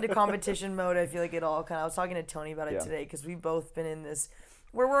you get into competition mode, I feel like it all kind of, I was talking to Tony about it Yeah. today because we've both been in this,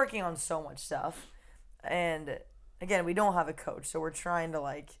 we're working on so much stuff. And again, we don't have a coach. So we're trying to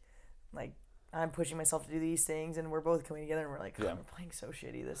like I'm pushing myself to do these things and we're both coming together and we're like, Yeah. we're playing so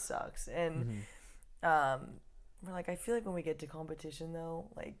shitty. This sucks. And Mm-hmm. we're like, I feel like when we get to competition though,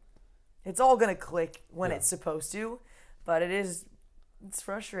 like it's all going to click when Yeah. it's supposed to, but it's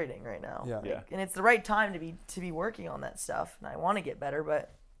frustrating right now. Yeah. Yeah. And it's the right time to be working on that stuff. And I want to get better,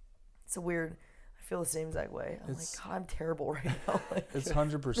 but it's a weird, I feel the same exact way. I'm It's- like, God, I'm terrible right now. Like, It's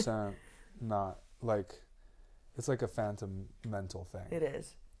 100% not like, it's like a phantom mental thing. it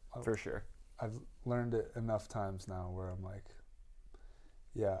is. For sure. I've learned it enough times now where I'm like,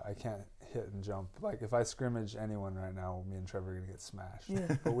 yeah, I can't hit and jump. Like if I scrimmage anyone right now, me and Trevor are gonna get smashed.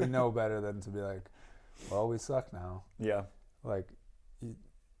 Yeah. But we know better than to be like, well, we suck now. Yeah. Like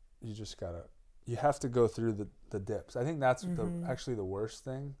you just gotta, you have to go through the dips. I think that's actually the worst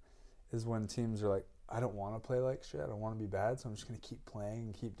thing is when teams are like, I don't want to play like shit. I don't want to be bad, so I'm just gonna keep playing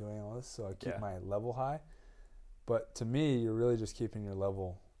and keep doing all this so I keep Yeah. my level high. But to me, you're really just keeping your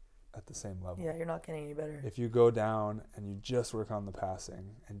level at the same level. Yeah, you're not getting any better. If you go down and you just work on the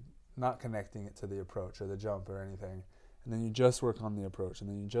passing and not connecting it to the approach or the jump or anything, and then you just work on the approach and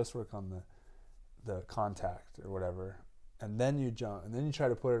then you just work on the contact or whatever, and then you jump and then you try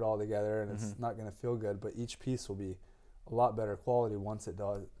to put it all together and it's not going to feel good, but each piece will be a lot better quality once it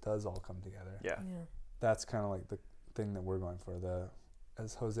does all come together. Yeah. Yeah. That's kind of like the thing that we're going for.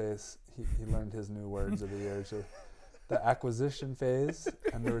 As Jose's, he learned his new words of the year. So the acquisition phase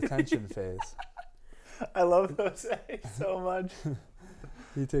and the retention phase. I love those so much.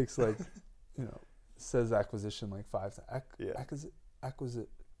 He takes says acquisition like 5 times. Yeah.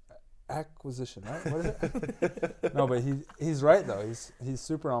 Acquisition, right? What is it? No, but he's right though. He's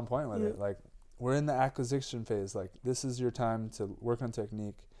super on point with it. Like we're in the acquisition phase. Like this is your time to work on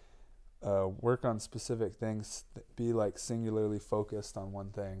technique, work on specific things, be like singularly focused on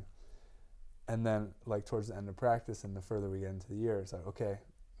one thing. And then like towards the end of practice and the further we get into the year, it's like, okay,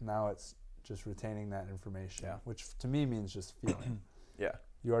 now it's just retaining that information, which to me means just feeling. Yeah.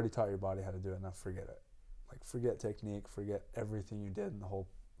 You already taught your body how to do it, now forget it. Like forget technique, forget everything you did in the whole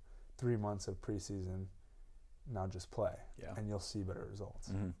 3 months of preseason. Now just play, and you'll see better results.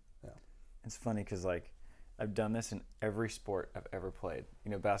 Mm-hmm. Yeah. It's funny because like I've done this in every sport I've ever played.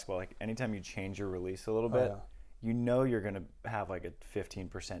 You know, basketball, like anytime you change your release a little bit, you know you're going to have like a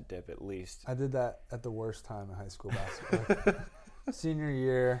 15% dip at least. I did that at the worst time in high school basketball. Senior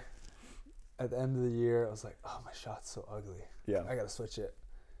year, at the end of the year, I was like, oh, my shot's so ugly. Yeah. I got to switch it.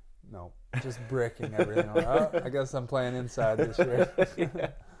 No, just bricking everything. I'm like, oh, I guess I'm playing inside this year.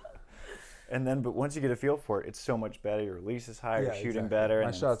 Yeah. And then, but once you get a feel for it, it's so much better. Your release is higher, you're shooting better.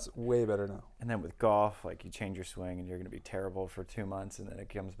 My shot's way better now. And then with golf, like you change your swing and you're going to be terrible for 2 months and then it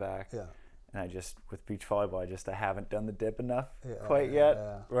comes back. Yeah. And with beach volleyball, I haven't done the dip enough quite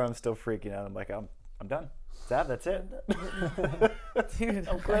yet, where I'm still freaking out. I'm like, I'm done. That's it. Dude,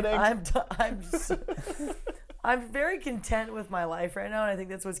 I'm quitting. I'm very content with my life right now, and I think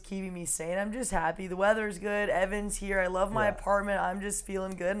that's what's keeping me sane. I'm just happy. The weather's good. Evan's here. I love my apartment. I'm just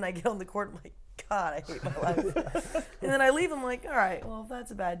feeling good, and I get on the court, I'm like, God, I hate my life. And then I leave, I'm like, all right, well, if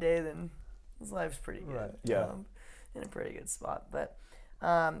that's a bad day, then this life's pretty good. Right. Yeah. In a pretty good spot. But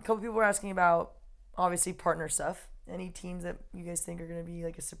a couple people were asking about, obviously, partner stuff. Any teams that you guys think are going to be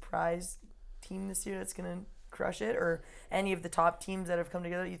like a surprise team this year that's going to crush it, or any of the top teams that have come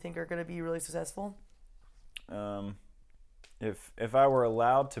together that you think are going to be really successful? If I were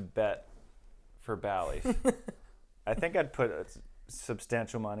allowed to bet for Bally's, I think I'd put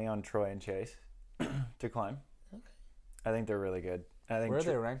substantial money on Troy and Chase to climb. Okay. I think they're really good. I think Where do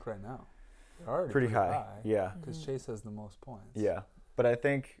they rank right now? They're already pretty high. Yeah. Because Chase has the most points. Yeah. But I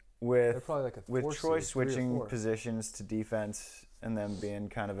think They're probably like with Troy seed, 3 or switching 4. positions to defense and them being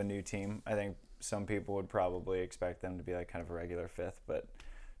kind of a new team, I think some people would probably expect them to be like kind of a regular fifth, but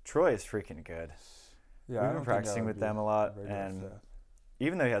Troy is freaking good. Yeah, We've been practicing with them a lot, and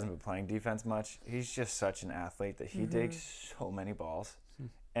even though he hasn't been playing defense much, he's just such an athlete that he digs so many balls.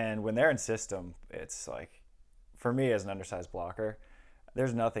 And when they're in system, it's like, for me as an undersized blocker,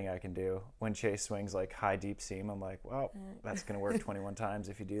 there's nothing I can do. When Chase swings like high deep seam, I'm like, well, that's going to work 21 times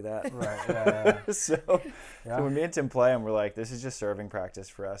if you do that. Right. So when me and Tim play him, we're like, this is just serving practice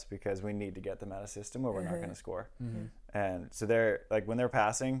for us because we need to get them out of system or we're not going to score. And so they're like, when they're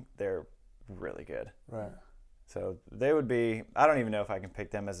passing, they're really good. Right. So they would be. I don't even know if I can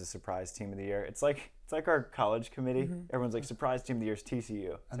pick them as a surprise team of the year. It's like our college committee. Everyone's like, surprise team of the year is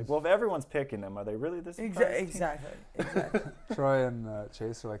TCU. It's like, well, if everyone's picking them, are they really the surprise team? Exactly. Troy and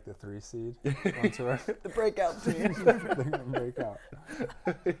Chase are like the 3 seed on tour. The breakout team. They're gonna break out.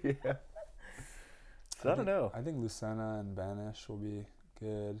 Yeah. So I don't know. I think Lucena and Banish will be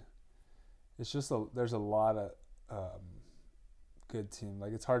good. It's just there's a lot of good team.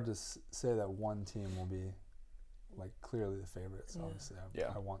 Like, it's hard to say that one team will be like clearly the favorites. Yeah. Obviously,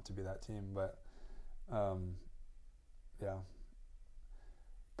 Yeah. I want to be that team, but yeah.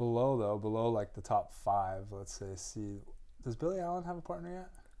 Below like the top 5, let's say. Does Billy Allen have a partner yet?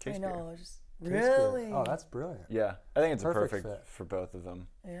 I Case know. Just Case really. Beer. Oh, that's brilliant. Yeah, I think it's Perfect a perfect fit. for both of them.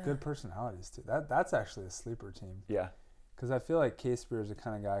 Yeah. Good personalities too. That's actually a sleeper team. Yeah. Because I feel like Case Beer is the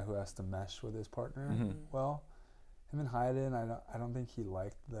kind of guy who has to mesh with his partner well. Him and Hayden, I don't think he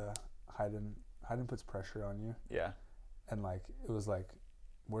liked the Hayden puts pressure on you, Yeah. and like it was like,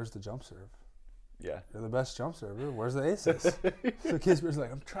 where's the jump serve? Yeah. You're the best jump server. Where's the aces? So Case Beer's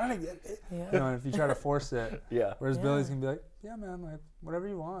like, I'm trying to get it. Yeah. You know, and if you try to force it, Yeah. whereas Yeah. Billy's gonna be like, yeah, man, like whatever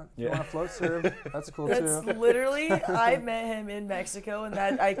you want. If you Yeah. want to float serve, that's cool That's too. literally, I met him in Mexico, and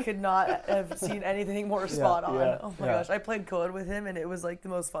that I could not have seen anything more spot on. yeah, Oh my yeah. gosh, I played COD with him, and it was like the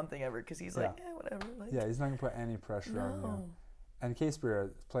most fun thing ever because he's like, Yeah. whatever. Like, Yeah, he's not gonna put any pressure on you. no. And Case Beer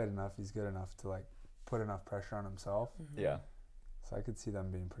has played enough. He's good enough to like put enough pressure on himself. Yeah. So I could see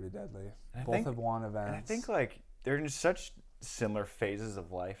them being pretty deadly. I Both think- have won events. And I think like they're in such similar phases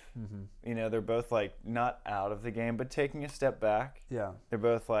of life. Mm-hmm. You know, they're both like not out of the game, but taking a step back. Yeah. They're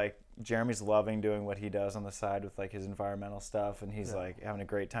both like, Jeremy's loving doing what he does on the side with like his environmental stuff, and he's Yeah. like having a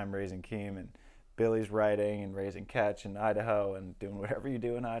great time raising Keem, and Billy's writing and raising catch in Idaho and doing whatever you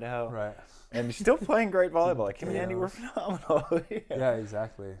do in Idaho. Right. And he's still playing great volleyball. Like him and Yeah. Andy were phenomenal. Yeah,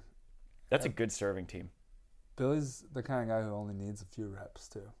 exactly. That's a good serving team. Billy's the kind of guy who only needs a few reps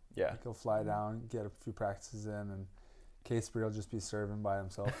too. Yeah. Like he'll fly down, get a few practices in, and Case Beer will just be serving by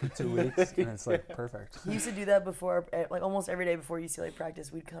himself for 2 weeks, and it's like perfect. He used to do that before, like almost every day before UCLA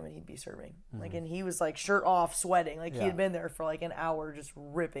practice, we'd come and he'd be serving. Like, and he was like shirt off, sweating. Like he Yeah. had been there for like an hour just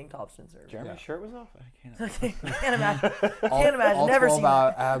ripping topspin serve. Jeremy's Yeah. shirt was off. I can't. Can't imagine. Can't imagine. All Never 12 seen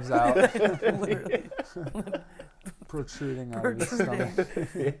out, that. abs out, Literally. protruding out of his stomach.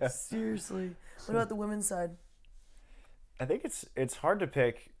 Yeah. Seriously. What about the women's side? I think it's hard to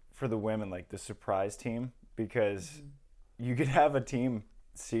pick for the women, like the surprise team, because you could have a team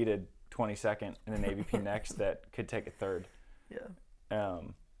seeded 22nd in an AVP next that could take a third. Yeah.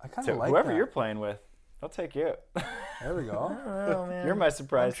 I kind So of like whoever that. you're playing with, I'll take you. There we go. I don't know, man. You're my I'm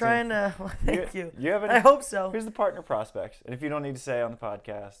surprise trying team. to. Thank you. You have I any? hope so. Who's the partner prospects? And if you don't need to say on the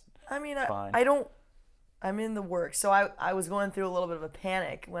podcast, I mean, Fine. I don't. I'm in the works, so I was going through a little bit of a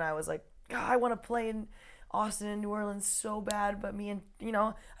panic when I was like, God, I want to play in Austin and New Orleans so bad, but me and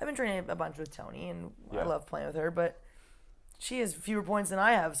I've been training a bunch with Tony, and I Yeah. love playing with her, but she has fewer points than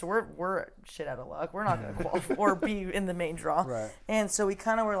I have, so we're shit out of luck. We're not going to qualify or be in the main draw. Right. And so we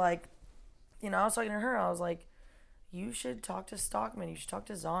kind of were like, I was talking to her. I was like, you should talk to Stockman. You should talk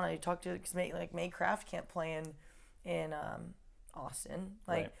to Zana. You talk to because May Craft can't play in Austin.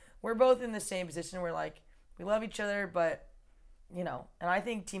 Like Right. we're both in the same position. We're like we love each other, but and I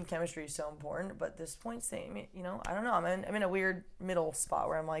think team chemistry is so important. But this points thing, I don't know. I'm in a weird middle spot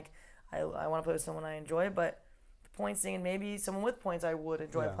where I'm like, I want to play with someone I enjoy, but the points thing and maybe someone with points I would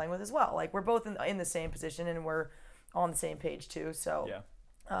enjoy Yeah. playing with as well. Like we're both in the same position and we're on the same page too. So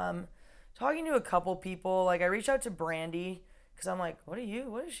yeah. talking to a couple people, like I reached out to Brandy because I'm like, what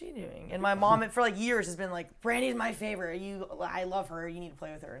is she doing? And my mom for like years has been like, Brandy's my favorite. I love her. You need to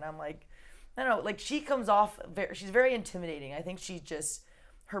play with her. And I'm like, I don't know. Like she comes off, she's very intimidating. I think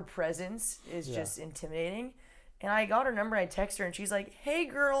her presence is Yeah. just intimidating. And I got her number. I text her and she's like, hey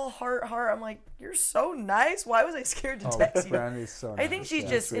girl, heart. I'm like, you're so nice. Why was I scared to text you? Brandy's so nice. I think she's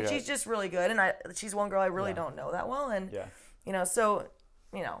yeah. she's just really good. And she's one girl I really Yeah. don't know that well. And Yeah. so,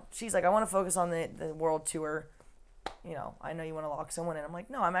 she's like, I want to focus on the world tour. I know you want to lock someone in. I'm like,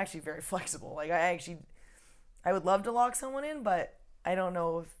 no, I'm actually very flexible. Like, I would love to lock someone in, but I don't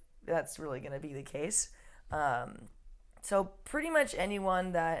know if that's really going to be the case. So pretty much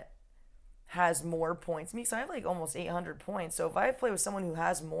anyone that has more points. So I have like almost 800 points. So if I play with someone who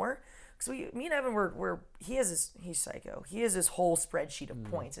has more, because me and Evan he's psycho. He has this whole spreadsheet of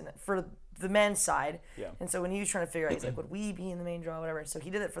points, and for the men's side. Yeah. And so when he was trying to figure out, he's like, would we be in the main draw, whatever. So he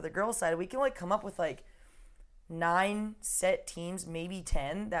did it for the girls' side. We can like come up with like 9 set teams, maybe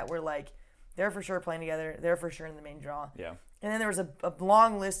 10 that were like they're for sure playing together. They're for sure in the main draw. Yeah. And then there was a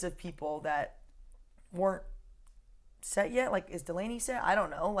long list of people that weren't set yet. Like, is Delaney set? I don't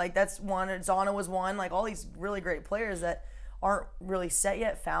know. Like, that's one. Zana was one. Like, all these really great players that aren't really set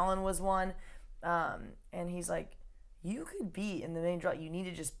yet. Fallon was one. And he's like, you could be in the main draw. You need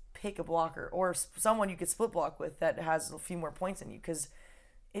to just pick a blocker or someone you could split block with that has a few more points than you, because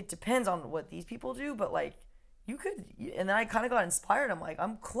it depends on what these people do. But, like, you could. And then I kind of got inspired. I'm like,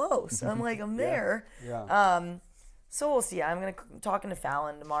 I'm close. I'm like, I'm there. Yeah. So we'll see. I'm going to talking to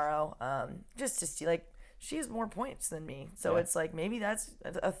Fallon tomorrow just to see, like, she has more points than me. So it's like, maybe that's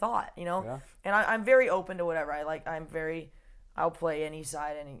a thought, you know? Yeah. And I'm very open to whatever. I'll play any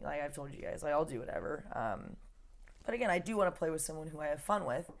side, like I've told you guys, like, I'll do whatever. But again, I do want to play with someone who I have fun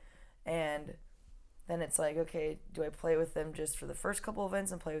with. And then it's like, okay, do I play with them just for the first couple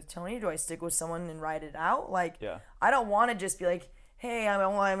events and play with Tony? Do I stick with someone and ride it out? Like, I don't want to just be like, hey, I'm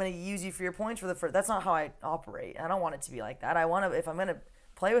going to use you for your points for the first. That's not how I operate. I don't want it to be like that. I want to, if I'm going to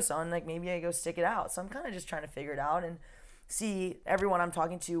play with someone, like, maybe I go stick it out. So I'm kind of just trying to figure it out and see everyone I'm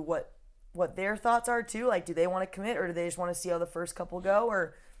talking to what their thoughts are too. Like, do they want to commit, or do they just want to see how the first couple go,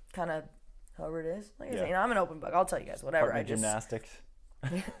 or kind of however it is? Like I say, you know, I'm an open book. I'll tell you guys whatever. Partner gymnastics.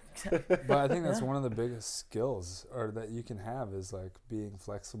 But I think that's one of the biggest skills or that you can have is like being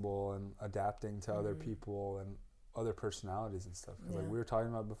flexible and adapting to other people and other personalities and stuff. Because like we were talking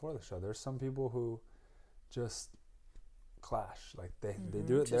about before the show, there's some people who just clash. Like they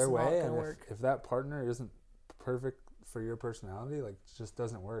do it their way, and if that partner isn't perfect for your personality, like, it just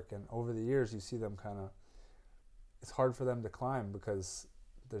doesn't work. And over the years, you see them kind of, it's hard for them to climb because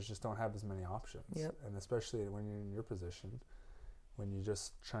they just don't have as many options. And especially when you're in your position, when you're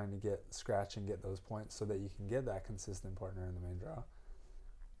just trying to scratch and get those points so that you can get that consistent partner in the main draw,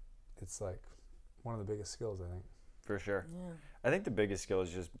 it's like one of the biggest skills, I think. For sure. I think the biggest skill is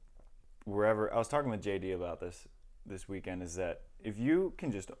just wherever. I was talking with JD about this weekend, is that if you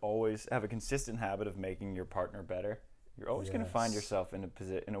can just always have a consistent habit of making your partner better, you're always going to find yourself in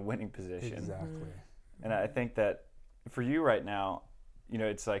a winning position. Exactly. And I think that for you right now, you know,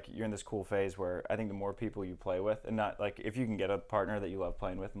 it's like you're in this cool phase where I think the more people you play with, and not like if you can get a partner that you love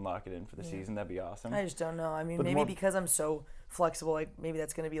playing with and lock it in for the season, that'd be awesome. I just don't know. I mean, but maybe because I'm so flexible, like, maybe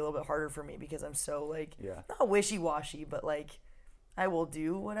that's going to be a little bit harder for me because I'm so, like, not wishy-washy, but, like, I will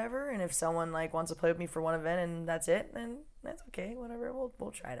do whatever. And if someone, like, wants to play with me for one event and that's it, then that's okay. Whatever.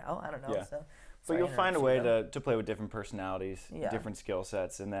 We'll try it out. I don't know. Yeah. So, but you'll find a way to play with different personalities, different skill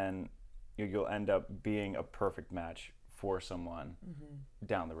sets, and then you'll end up being a perfect match for someone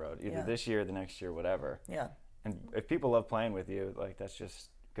down the road, either this year, the next year, whatever. Yeah. And if people love playing with you, like, that's just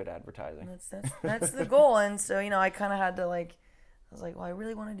good advertising. That's the goal. And so, you know, I kind of had to, like, I was like, well, I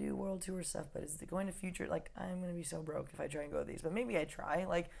really want to do World Tour stuff, but is it going to Future? Like, I'm going to be so broke if I try and go to these. But maybe I try,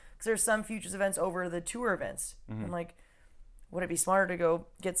 like, because there's some Futures events over the Tour events. I'm like, would it be smarter to go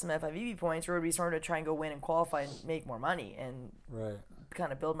get some FIVB points, or would it be smarter to try and go win and qualify and make more money and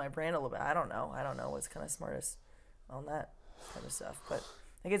kind of build my brand a little bit? I don't know. I don't know what's kind of smartest on that kind of stuff. But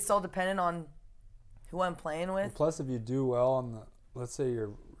I think it's all dependent on who I'm playing with. And plus, if you do well on the, let's say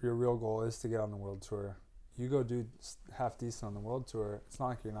your real goal is to get on the World Tour, you go do half decent on the World Tour, it's not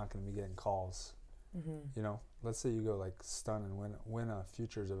like you're not going to be getting calls. You know, let's say you go like stun and win a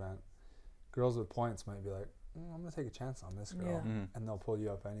Futures event. Girls with points might be like, I'm going to take a chance on this girl, and they'll pull you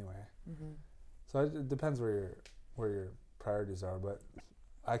up anyway. So it depends where your priorities are, but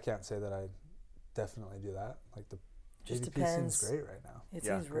I can't say that I definitely do that. Like, the just AVP depends. seems great right now. It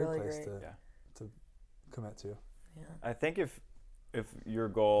seems really great place great. to commit to. Yeah. I think if your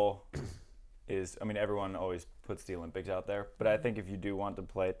goal is, I mean, everyone always puts the Olympics out there, but I think if you do want to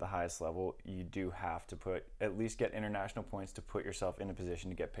play at the highest level, you do have to at least get international points to put yourself in a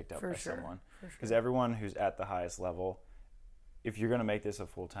position to get picked up by someone. Because everyone who's at the highest level, if you're going to make this a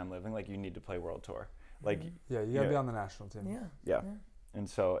full-time living, like, you need to play World Tour. Like, you got to be on the national team. Yeah. And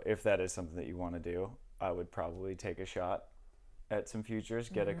so if that is something that you want to do, I would probably take a shot at some Futures,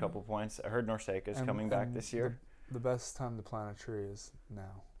 get a couple points. I heard Norseca's coming back this year. The best time to plant a tree is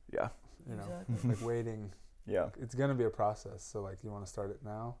now. Yeah. You know, like waiting. Yeah. It's going to be a process. So, like, you want to start it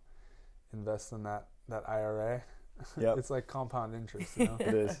now, invest in that IRA. Yeah. It's like compound interest, you know?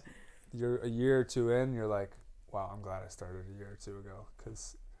 It is. You're a year or two in, you're like, wow, I'm glad I started a year or two ago.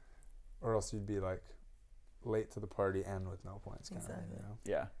 Or else you'd be like late to the party and with no points. Kinda, you know?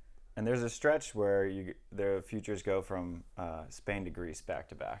 Yeah. And there's a stretch where the Futures go from Spain to Greece back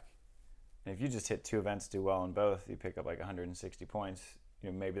to back. And if you just hit two events, do well in both, you pick up like 160 points.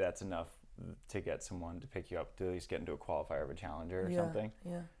 You know, maybe that's enough to get someone to pick you up to at least get into a qualifier of a challenger or something.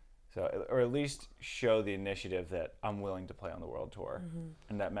 Yeah. So, or at least show the initiative that I'm willing to play on the World Tour,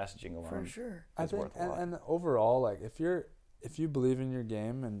 and that messaging alone. For sure. I think, worth a lot. And overall, like, if you believe in your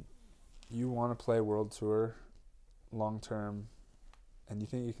game and you want to play World Tour long term, and you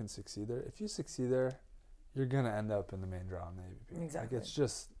think you can succeed there, if you succeed there, you're gonna end up in the main draw in the AVP. Exactly. Like it's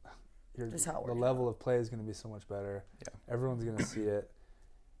just, how it the works level of play is gonna be so much better. Yeah. Everyone's gonna see it.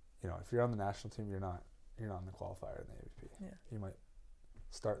 You know, if you're on the national team, you're not in the qualifier in the AVP. Yeah. You might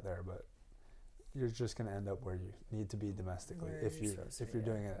start there, but you're just gonna end up where you need to be domestically Where if you're you supposed to if be, you're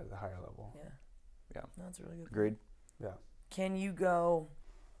yeah. doing it at a higher level. Yeah. Yeah. No, that's a really good. Agreed. Yeah. Can you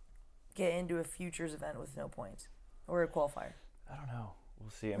get into a futures event with no points or a qualifier? I don't know. We'll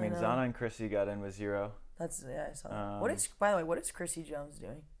see. I I mean, know. Zana and Chrissy got in with 0. I saw that. By the way, what is Chrissy Jones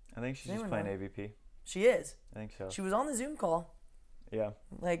doing? I think she's Does just anyone playing know? AVP. She is. I think so. She was on the Zoom call. Yeah.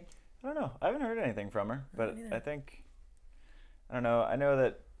 Like, I don't know. I haven't heard anything from her, but Me neither. I think, I don't know. I know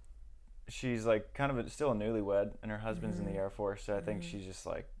that she's like kind of still a newlywed, and her husband's in the Air Force, so I think she's just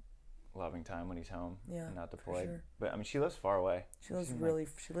like loving time when he's home Yeah, and not for deployed. sure. But I mean, she lives far away. she lives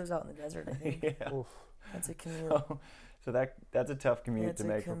She's she lives out in the desert, I think. yeah. Oof. That's a commute. So that's a tough commute to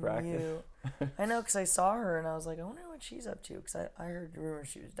make for practice. I know, because I saw her and I was like, I wonder what she's up to. Because I heard rumors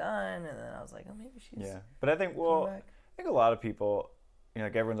she was done, and then I was like, oh, maybe she's Yeah, but I think coming back. I think a lot of people, you know,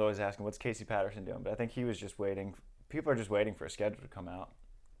 like everyone's always asking, what's Casey Patterson doing? But I think he was just waiting. People are just waiting for a schedule to come out,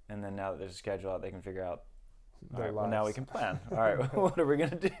 and then now that there's a schedule out, they can figure out. All Their right, well now we lives. can plan. All right, what are we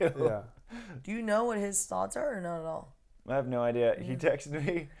gonna do? Yeah. Do you know what his thoughts are, or not at all? I have no idea. He texted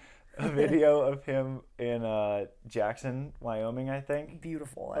me a video of him in Jackson, Wyoming, I think,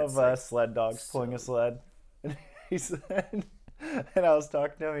 Beautiful. of That's sled dogs pulling a sled. And he said, and I was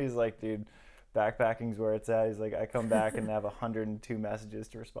talking to him. He's like, dude, backpacking's where it's at. He's like, I come back and have 102 messages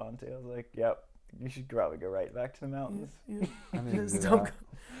to respond to. I was like, yep, you should probably go right back to the mountains. I need to Just do don't that.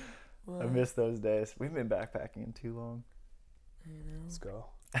 go. I miss those days. We've been backpacking in too long. Let's go.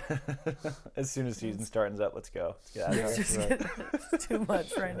 As soon as season starts up, let's go. Let's get out of It's here. just getting too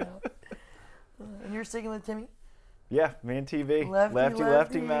much right now. And you're sticking with Timmy? Yeah, me and TV. Lefty.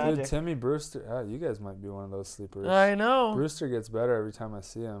 Lefty Dude, magic. Timmy Brewster. You guys might be one of those sleepers. know. Brewster gets better every time I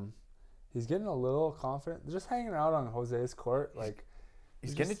see him. He's getting a little confident. Just hanging out on Jose's court, like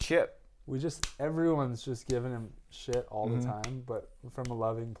He's getting a chip. everyone's just giving him shit all the Mhm. time, but from a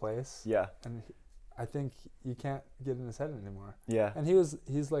loving place. Yeah, And I think you can't get in his head anymore. yeah. And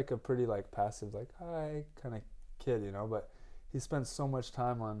he's like a pretty like passive, like hi kind of kid, you know. But he spent so much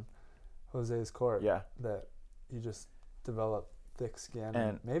time on Jose's court Yeah. that you just develop thick skin and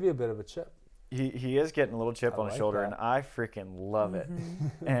And- maybe a bit of a chip. He is getting a little chip I on his like shoulder, that. and I freaking love it.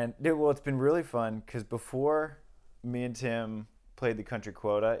 Mm-hmm. And dude, well, it's been really fun because before me and Tim played the country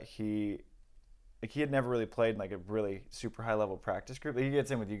quota, he had never really played in like a really super high level practice group. He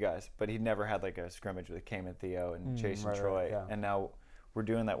gets in with you guys, but he never had like a scrimmage with Cayman Theo and Chase and right, Troy. yeah. And now we're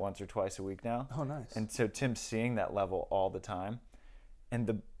doing that once or twice a week now. Oh, nice. And so Tim's seeing that level all the time, and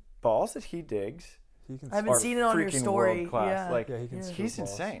the balls that he digs he can. I've been are seeing it on your freaking story. world class. Yeah. Like yeah, he can. Yeah. scoop he's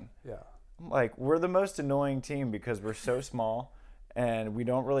balls. insane. Yeah. Like we're the most annoying team because we're so small and we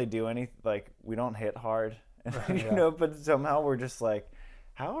don't really do any like we don't hit hard, you Yeah. know. But somehow we're just like,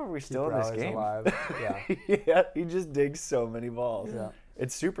 how are we still in this rallies game? alive. Yeah. Yeah, he just digs so many balls. Yeah.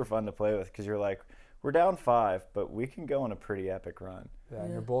 It's super fun to play with because you're like, we're down 5, but we can go on a pretty epic run. Yeah, and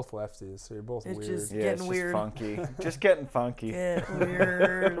Yeah. you're both lefties, so you're both It's weird. just- Yeah, Getting it's just weird. funky. Just getting funky. Get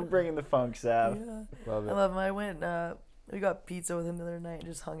weird. We're bringing the funk sap. Yeah. Love I it. love him. I went. We got pizza with him the other night and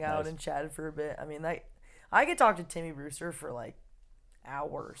just hung out Nice. and chatted for a bit. I mean, I could talk to Timmy Brewster for like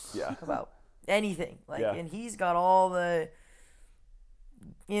hours. Yeah. About anything. Like, Yeah. and he's got all the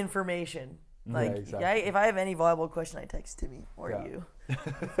information. Like, exactly. if I have any volleyball question, I text Timmy or Yeah. you. I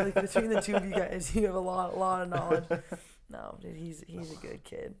feel like between the two of you guys, you have a lot of knowledge. No, dude, he's a good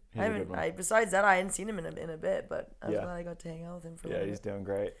kid. He's a good one. Besides that, I hadn't seen him in a bit, but I'm Yeah. glad I got to hang out with him for a Yeah, little he's bit. doing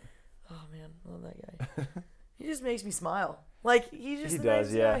great. Oh man, I love that guy. He just makes me smile. Like he's just He the does,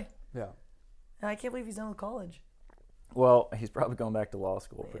 nicest yeah. guy. Yeah. And I can't believe he's done with college. Well, he's probably going back to law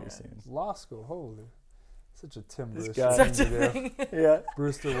school pretty Yeah. soon. Law school. Holy. Such a Tim This Brewster guy- thing Such a to do. thing. Yeah.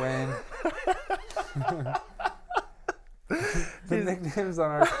 Brewster Wayne. The nicknames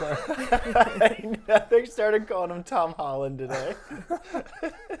on our court. They started calling him Tom Holland today.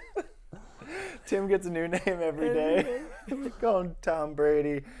 Tim gets a new name every day. They call him Tom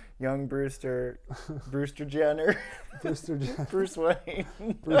Brady, Young Brewster, Brewster Jenner, Brewster, Bruce Wayne.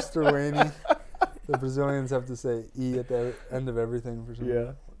 Brewster Wayne. The Brazilians have to say E at the end of everything for some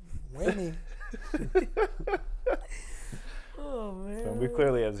Yeah. reason. Wayne. Oh man. So we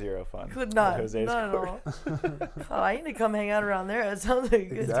clearly have zero fun. Could at not. Jose's Not at court. all. Oh, I need to come hang out around there. That sounds like a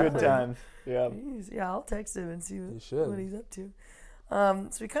good Exactly. Good time. times. Yeah. Jeez, yeah, I'll text him and see You what should. he's up to. So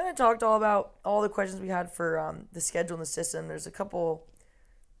we kind of talked all about all the questions we had for the schedule and the system. There's a couple.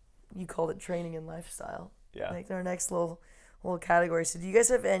 You called it training and lifestyle. Yeah. Like our next little category. So do you guys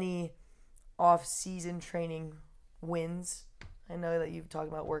have any off-season training wins? I know that you've talked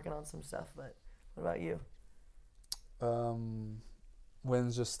about working on some stuff, but what about you?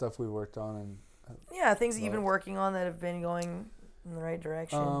 When's just stuff we worked on and. Yeah, things that you've been working on that have been going in the right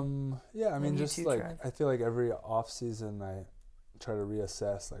direction. Yeah, I mean, And just YouTube like Tribe. I feel like every off season I try to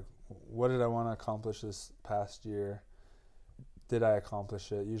reassess like what did I want to accomplish this past year? Did I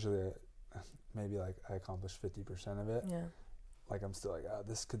accomplish it? Usually, maybe like I accomplished 50% of it. Yeah. Like I'm still like,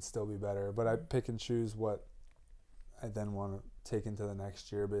 this could still be better. But I pick and choose what I then want to take into the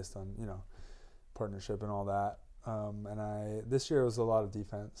next year based on partnership and all that. And this year was a lot of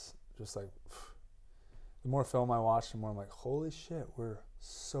defense. Just like the more film I watched, the more I'm like, holy shit, we're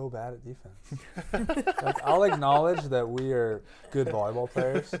so bad at defense. Like, I'll acknowledge that we are good volleyball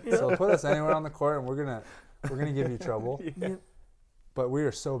players. So put us anywhere on the court, and we're gonna give you trouble. Yeah. But we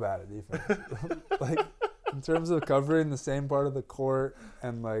are so bad at defense. Like in terms of covering the same part of the court,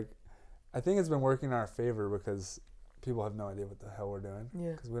 and like I think it's been working in our favor because people have no idea what the hell we're doing.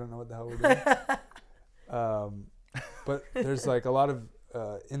 Yeah. Because we don't know what the hell we're doing. But there's like a lot of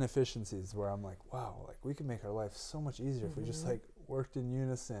inefficiencies where I'm like, wow, like we could make our life so much easier if we just like worked in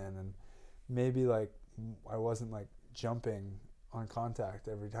unison, and maybe like I wasn't like jumping on contact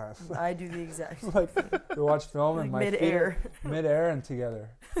every time. I do the exact Like we watch film and my mid-air. feet are mid-air and together.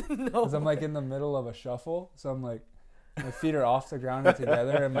 No. Because I'm like in the middle of a shuffle, so I'm like my feet are off the ground and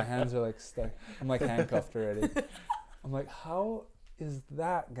together, and my hands are like stuck. I'm like handcuffed already. I'm like, how is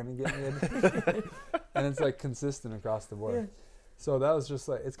that gonna get me? And it's like consistent across the board. Yeah. So that was just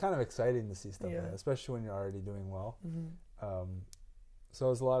like, it's kind of exciting to see stuff Yeah. like that, especially when you're already doing well. Mm-hmm. So it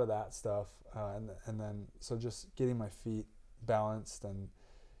was a lot of that stuff, and then so just getting my feet balanced and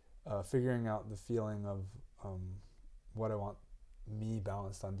figuring out the feeling of what I want me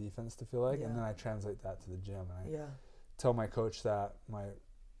balanced on defense to feel like, and then I translate that to the gym. And I tell my coach that, my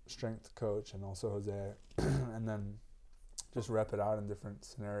strength coach, and also Jose, and then just rep it out in different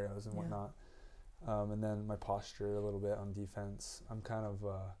scenarios and whatnot. And then my posture a little bit on defense. I'm kind of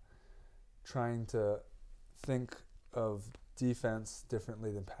trying to think of defense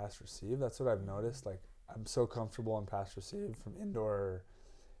differently than pass receive. That's what I've noticed. Like I'm so comfortable in pass receive from indoor.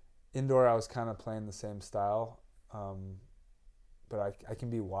 Indoor I was kind of playing the same style, but I can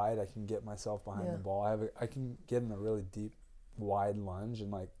be wide. I can get myself behind the ball. I can get in a really deep, wide lunge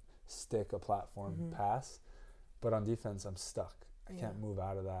and like stick a platform pass. But on defense, I'm stuck. I can't move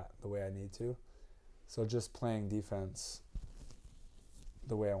out of that the way I need to. So just playing defense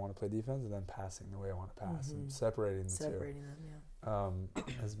the way I want to play defense, and then passing the way I want to pass, and separating the two.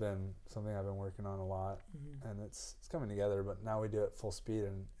 Has been something I've been working on a lot, and it's coming together. But now we do it full speed,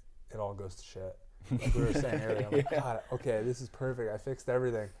 and it all goes to shit. Like we were saying earlier, I'm like, God, okay, this is perfect. I fixed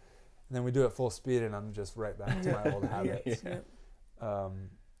everything, and then we do it full speed, and I'm just right back to my old habits.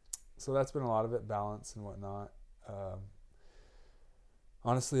 So that's been a lot of it, balance and whatnot.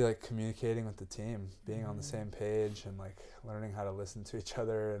 Honestly, like communicating with the team, being on the same page, and like learning how to listen to each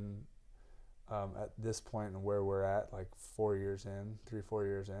other. And at this point and where we're at, like 4 years in, 3-4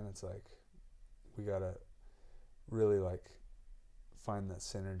 years in, it's like we gotta really like find that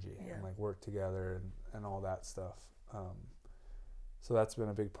synergy and like work together and all that stuff. So that's been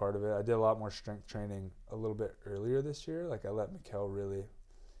a big part of it. I did a lot more strength training a little bit earlier this year. Like I let Mikkel really,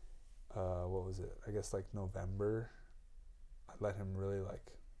 what was it? I guess like November. I let him really like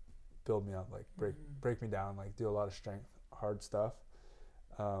build me up, like break me down, like do a lot of strength, hard stuff,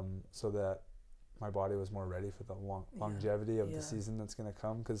 so that my body was more ready for the longevity of the season that's going to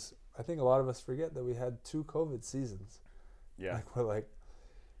come. Because I think a lot of us forget that we had 2 COVID seasons. Yeah. Like we're like,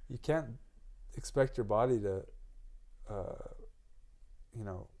 you can't expect your body to,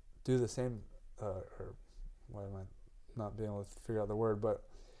 do the same, or why am I not being able to figure out the word, but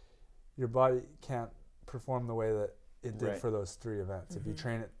your body can't perform the way that it did for those 3 events. If you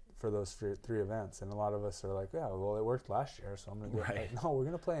train it for those 3 events, and a lot of us are like, yeah, well, it worked last year, so I'm going to do it. Like, no, we're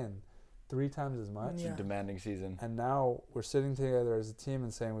going to play in 3 times as much. It's a demanding season. And now we're sitting together as a team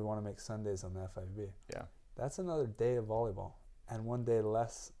and saying we want to make Sundays on the FIVB. Yeah. That's another day of volleyball and 1 day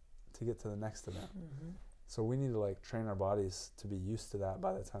less to get to the next event. So we need to like train our bodies to be used to that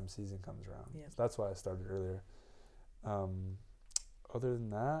by the time season comes around. So that's why I started earlier. Other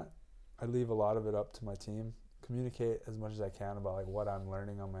than that, I leave a lot of it up to my team. Communicate as much as I can about like what I'm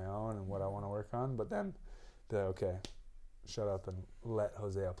learning on my own and what I want to work on, but then be like, okay, shut up and let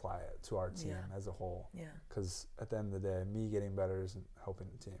Jose apply it to our team as a whole. Because at the end of the day, me getting better isn't helping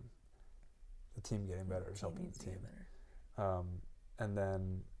the team. The team getting better is helping the team. And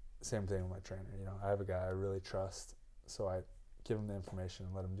then same thing with my trainer. I have a guy I really trust, so I give him the information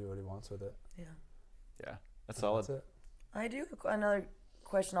and let him do what he wants with it. Yeah, that's And solid. That's it. I do have another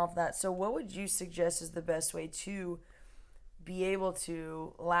question off that. So, what would you suggest is the best way to be able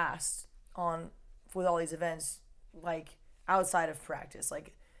to last on with all these events, like outside of practice?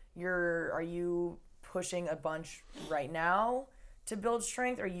 Like, are you pushing a bunch right now to build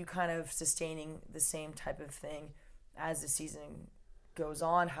strength, or are you kind of sustaining the same type of thing as the season goes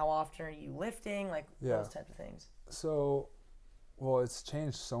on? How often are you lifting? Like those types of things. So, well, it's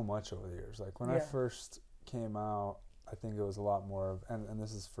changed so much over the years. Like when I first came out, I think it was a lot more of, and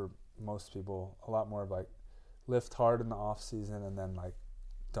this is for most people, a lot more of like lift hard in the off season and then like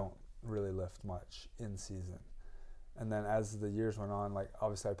don't really lift much in season. And then as the years went on, like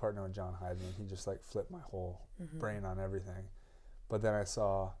obviously I partnered with John Hyden and he just like flipped my whole brain on everything. But then I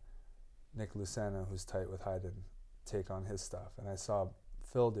saw Nick Lucena, who's tight with Hyden, take on his stuff. And I saw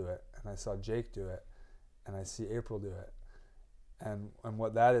Phil do it and I saw Jake do it and I see April do it. And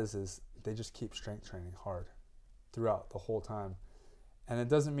what that is they just keep strength training hard throughout the whole time. And it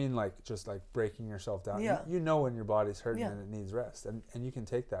doesn't mean like just like breaking yourself down. Yeah. You know when your body's hurting and it needs rest. And you can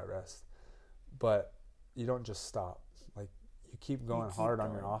take that rest. But you don't just stop. Like you keep going hard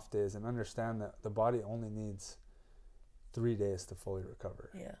on your off days and understand that the body only needs 3 days to fully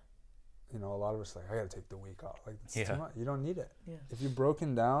recover. Yeah. You know, a lot of us are like, I got to take the week off. Like it's too much. You don't need it. Yeah. If you're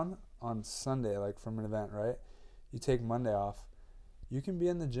broken down on Sunday, like from an event, right? You take Monday off. You can be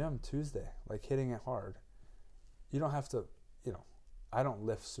in the gym Tuesday, like hitting it hard. You don't have to, you know, I don't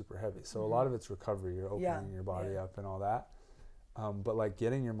lift super heavy. So a lot of it's recovery. You're opening your body up and all that. But like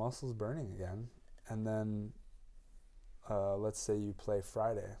getting your muscles burning again. And then let's say you play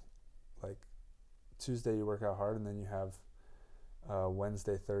Friday. Like Tuesday you work out hard and then you have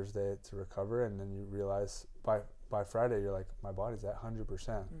Wednesday, Thursday to recover. And then you realize by Friday you're like, my body's at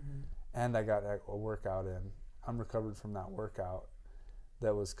 100%. And I got a workout in. I'm recovered from that workout.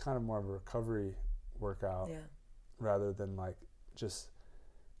 That was kind of more of a recovery workout rather than like just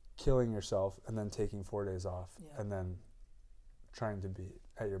killing yourself and then taking 4 days off and then trying to be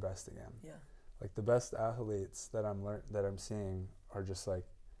at your best again. Yeah. Like the best athletes that I'm seeing are just like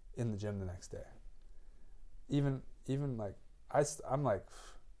in the gym the next day. Even like I'm like,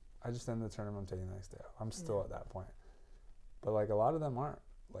 I just ended the tournament, I'm taking the next day off. I'm still at that point. But like a lot of them aren't.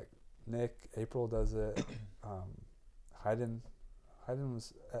 Like Nick, April does it. Hayden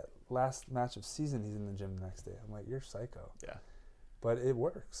was at last match of season, he's in the gym the next day. I'm like, you're psycho. Yeah. But it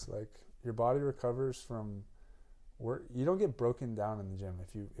works. Like your body recovers from work. You don't get broken down in the gym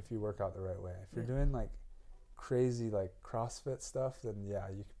if you work out the right way. If you're doing like crazy like CrossFit stuff, then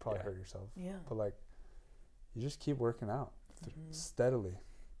you could probably hurt yourself. Yeah. But like you just keep working out steadily.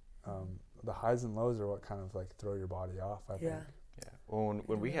 The highs and lows are what kind of like throw your body off, I think. Yeah. Well,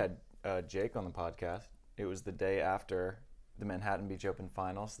 when we had Jake on the podcast, it was the day after the Manhattan Beach Open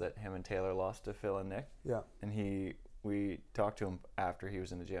finals that him and Taylor lost to Phil and Nick. Yeah. And we talked to him after he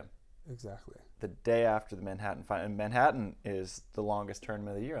was in the gym. Exactly. The day after the Manhattan final. And Manhattan is the longest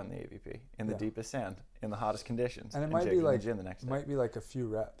tournament of the year on the AVP, in the deepest sand, in the hottest conditions. And it might be like might be like a few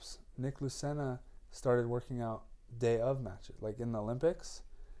reps. Nick Lucena started working out day of matches, like in the Olympics,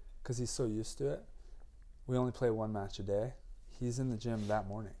 because he's so used to it. We only play one match a day. He's in the gym that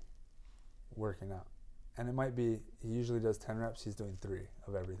morning, working out. And it might be, he usually does 10 reps, he's doing 3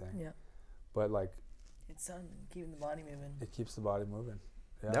 of everything. Yeah. But like, it's keeping the body moving. It keeps the body moving.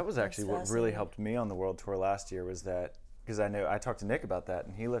 Yeah. That was actually what really helped me on the World Tour last year, was that, because I talked to Nick about that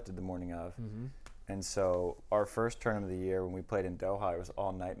and he lifted the morning of. And so our first tournament of the year when we played in Doha, it was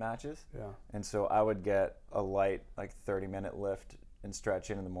all night matches. Yeah. And so I would get a light, like 30-minute lift and stretch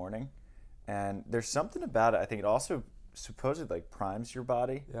in the morning. And there's something about it, I think it also supposedly like primes your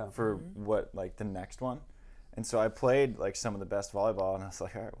body for what like the next one. And so I played like some of the best volleyball and I was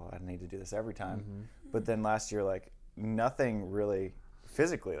like, all right, well, I need to do this every time. But then last year, like nothing really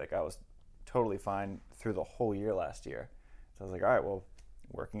physically, like I was totally fine through the whole year last year. So I was like, all right, well,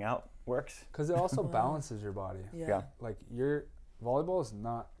 working out works. Because it also balances your body. Yeah. Like your volleyball is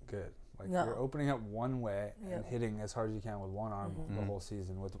not good. Like you're opening up one way and hitting as hard as you can with one arm the whole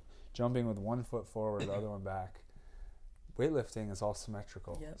season, with jumping with one foot forward, the other one back. Weightlifting is all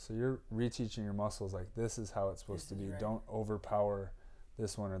symmetrical. So you're reteaching your muscles like this is how it's supposed to be. Right. Don't overpower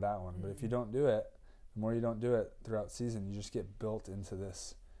this one or that one. But if you don't do it, the more you don't do it throughout season, you just get built into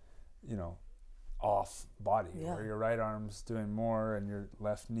this, off body where your right arm's doing more and your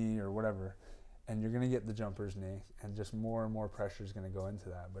left knee or whatever, and you're going to get the jumper's knee, and just more and more pressure is going to go into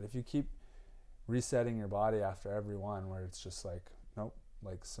that. But if you keep resetting your body after every one where it's just like, nope,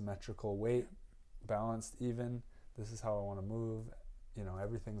 like symmetrical weight, balanced, even, this is how I want to move,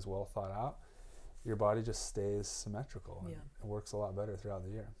 everything's well thought out, your body just stays symmetrical and it works a lot better throughout the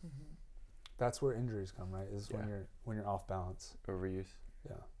year. that's where injuries come, right? Is Yeah. when you're off balance. Overuse.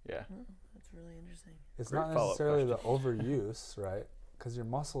 Yeah. Yeah. Oh, that's really interesting. It's Great not follow-up necessarily the overuse, right? Because your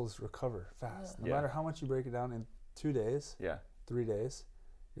muscles recover fast. Yeah. No matter how much you break it down in 2 days, Yeah. 3 days,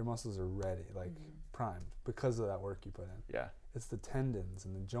 your muscles are ready, like primed, because of that work you put in. Yeah. It's the tendons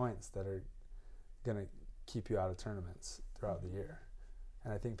and the joints that are gonna keep you out of tournaments throughout the year.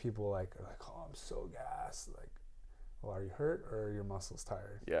 And I think people are like, oh, I'm so gassed. Like, well, are you hurt or are your muscles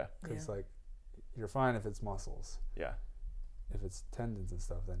tired? Yeah. Because Yeah. like, you're fine if it's muscles. Yeah. If it's tendons and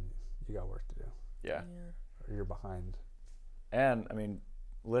stuff, then you got work to do, Yeah. or you're behind. And I mean,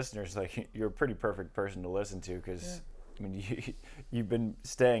 listeners, like, you're a pretty perfect person to listen to because I mean, you've been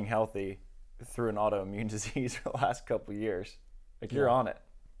staying healthy through an autoimmune disease for the last couple of years. Like, you're on it.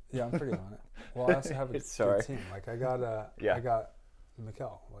 Yeah, I'm pretty on it. Well, I also have a Sorry. good team. Like I got Yeah. I got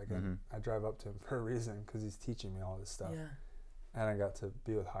Mikkel. Like Mhm. I drive up to him for a reason because he's teaching me all this stuff. Yeah. And I got to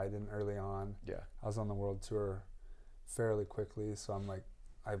be with Hayden early on. Yeah. I was on the world tour fairly quickly, so I'm like,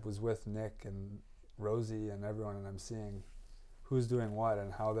 I was with Nick and Rosie and everyone, and I'm seeing who's doing what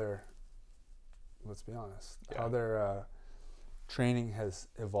and how they're, let's be honest, how their training has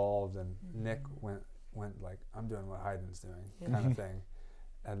evolved. And Nick went like, I'm doing what Hayden's doing, kind of thing.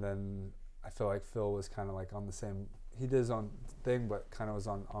 And then I feel like Phil was kind of like on the same, he did his own thing, but kind of was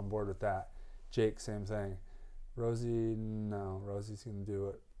on board with that. Jake, same thing. Rosie, no, Rosie's going to do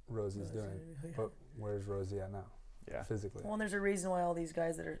what Rosie's doing. But where's Rosie at now? Yeah. Physically. Well, and there's a reason why all these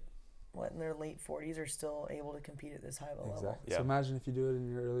guys that are, in their late 40s are still able to compete at this high of a level. Exactly. Yeah. So imagine if you do it in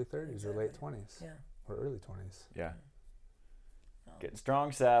your early 30s or late 20s Yeah. or early 20s. Yeah. Getting strong,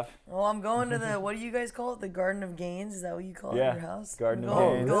 Saf. Well, I'm going to the, what do you guys call it? The Garden of Gains? Is that what you call it Yeah, in your house? Garden I'm of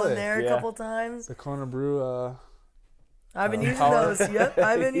going, Gains. Going Really? there Yeah. a couple times. The Kona Brew, I've been using power- those. Yep,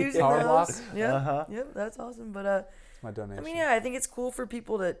 I've been using Power those. block? Yep, Uh-huh. yep, that's awesome. But it's my donation. I mean, yeah, I think it's cool for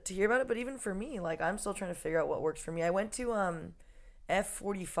people to hear about it. But even for me, like, I'm still trying to figure out what works for me. I went to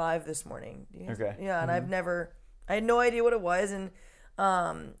F45 this morning. Do you guys- Okay. Yeah, and I had no idea what it was, and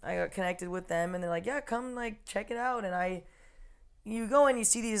I got connected with them, and they're like, yeah, come like check it out. And you go and you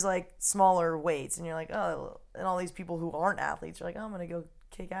see these like smaller weights, and you're like, oh, and all these people who aren't athletes are like, oh, I'm gonna go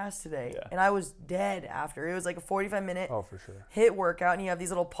kick ass today. Yeah. And I was dead after. It was like a 45-minute Oh, for sure. HIIT workout, and you have these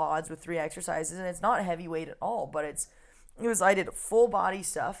little pods with 3 exercises, and it's not heavy weight at all, but I did full body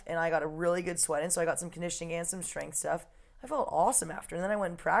stuff, and I got a really good sweat in, so I got some conditioning and some strength stuff. I felt awesome after, and then I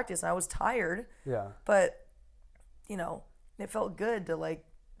went and practiced, and I was tired, Yeah. but it felt good to like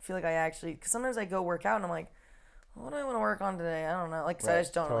feel like I actually, because sometimes I go work out and I'm like, what do I want to work on today? I don't know. Like, 'cause I Right,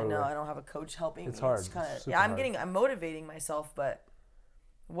 just don't really know. totally. I don't have a coach helping It's me. hard. It's kind It's of, super I'm hard. motivating myself, but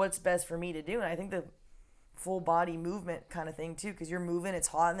what's best for me to do? And I think the full body movement kind of thing too, because you're moving, it's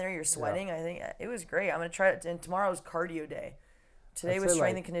hot in there, you're sweating. I think it was great. I'm gonna try it. And tomorrow's cardio day. Today I'd was say, strength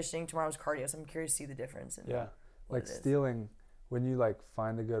like- and conditioning. Tomorrow's cardio. So I'm curious to see the difference. In Yeah. what Like it is. stealing, when you like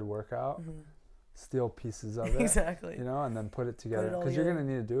find a good workout, steal pieces of it. Exactly. You know, and then put it together. it all Because you're going to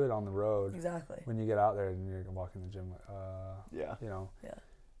together. need to do it on the road. Exactly. When you get out there and you're walking the gym, like, Yeah. you know, Yeah.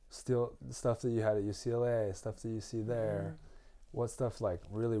 steal the stuff that you had at UCLA, stuff that you see there. Mm-hmm. What stuff like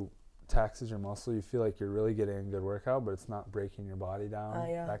really taxes your muscle? You feel like you're really getting a good workout, but it's not breaking your body down.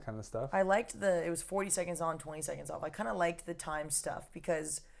 Yeah. That kind of stuff. I liked it was 40 seconds on, 20 seconds off. I kind of liked the time stuff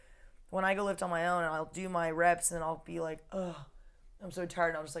because when I go lift on my own, I'll do my reps and then I'll be like, ugh, I'm so tired.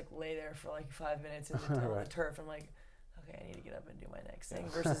 And I'll just like lay there for like 5 minutes on the Right. turf. I'm like, okay, I need to get up and do my next thing.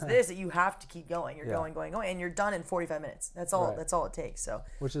 Versus this, that you have to keep going. You're Yeah. going, and you're done in 45 minutes. That's all. Right. That's all it takes. So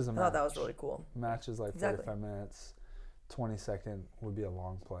Which is a I match. thought that was really cool. Match is like Exactly. 45 minutes. 20-second would be a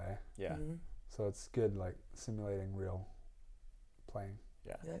long play. Yeah. Mm-hmm. So it's good, like simulating real playing.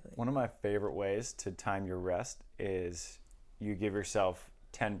 Yeah. Exactly. One of my favorite ways to time your rest is you give yourself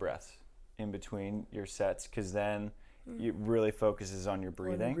 10 breaths in between your sets, because then it really focuses on your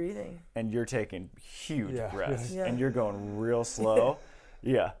breathing, and you're taking huge Yeah. breaths, Yeah. and you're going real slow.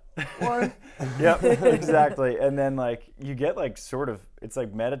 Yeah. One. Yep, exactly. And then like you get like sort of, it's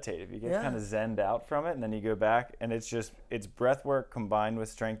like meditative. You get Yeah. kind of zenned out from it, and then you go back, and it's breath work combined with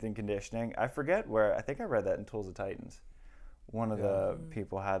strength and conditioning. I forget where, I think I read that in Tools of Titans. One of the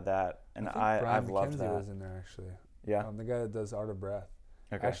people had that, and Brian I've loved McKenzie that. was in there actually. Yeah. The guy that does Art of Breath.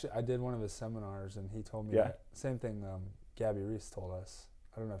 Okay. Actually, I did one of his seminars, and he told me Yeah. that same thing. Gabby Reese told us.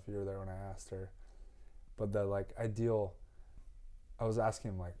 I don't know if you were there when I asked her, but the like ideal. I was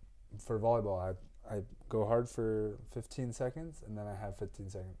asking him like, for volleyball, I go hard for 15 seconds, and then I have 15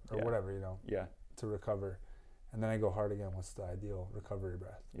 seconds or Yeah. whatever, you know, Yeah. to recover, and then I go hard again. What's the ideal recovery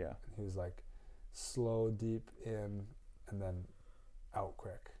breath? Yeah. And he was like, slow, deep in, and then out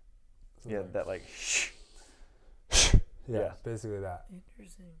quick. So Yeah. like, That like. Yeah. basically that.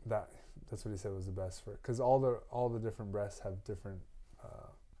 Interesting. That's what he said was the best for, because all the different breaths have different.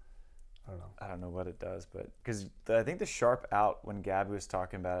 I don't know. I don't know what it does, but because I think the sharp out, when Gabby was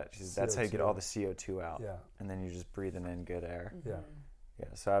talking about it, she said that's how you get all the CO2 out. Yeah. And then you're just breathing in good air. Yeah. Yeah.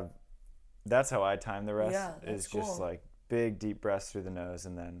 So that's how I time the rest. Yeah, is that's just cool. like big deep breaths through the nose,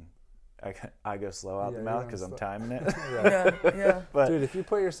 and then I go slow out Yeah, the you're mouth gonna because I'm slow- timing it. Yeah. But Dude, if you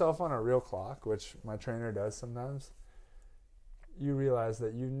put yourself on a real clock, which my trainer does sometimes, you realize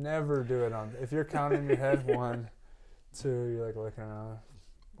that you never do it on. If you're counting in your head, 1, 2, you're like looking around.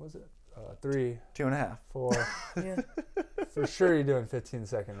 What was it? 3, 2.5. 4. Yeah. For sure, you're doing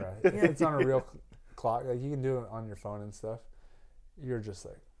 15-second rest. If Yeah. it's on a real clock, like you can do it on your phone and stuff. You're just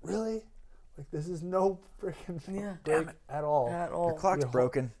like, really? Like this is no freaking Yeah. break at all. At Your all. clock's Your whole-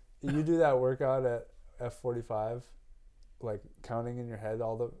 broken. You do that workout at F45, like counting in your head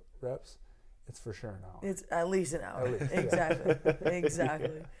all the reps. It's for sure an hour. It's at least an hour. At least, Exactly.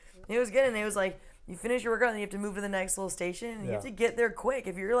 Exactly. It was good, and it was like you finish your workout and you have to move to the next little station, and you have Yeah. to get there quick.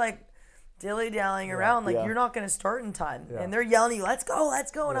 If you're like dilly-dallying Yeah. around, like Yeah. you're not going to start in time, Yeah. and they're yelling at you, "Let's go,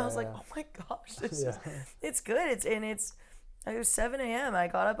 let's go!" And I Yeah, was like, yeah. "Oh my gosh, this Yeah. is it's good." It was 7 a.m. I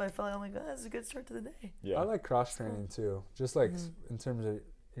got up. I felt like, "Oh my god, this is a good start to the day." Yeah. I like cross training too. Just like Mm-hmm. in terms of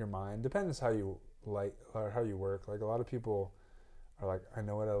your mind. Depends how you like or how you work. Like a lot of people are like, I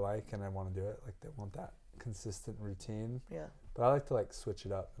know what I like and I want to do it. Like they want that consistent routine. Yeah. But I like to like switch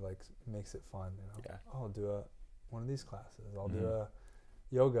it up. It like makes it fun. You know. Yeah. Oh, I'll do one of these classes. I'll do Mhm. a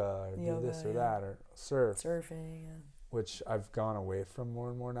yoga or do this or yeah. that or surf. Surfing. Yeah. Which I've gone away from more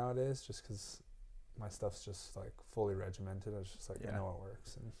and more nowadays, just because my stuff's just like fully regimented. It's just like I Yeah. know what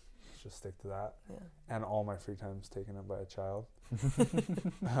works and just stick to that. Yeah. And all my free time's taken up by a child.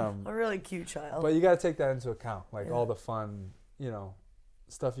 A really cute child. But you got to take that into account, like Yeah. all the fun,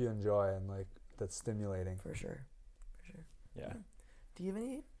 stuff you enjoy and like that's stimulating. For sure. Yeah. Do you have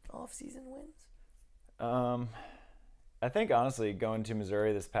any off-season wins? I think honestly going to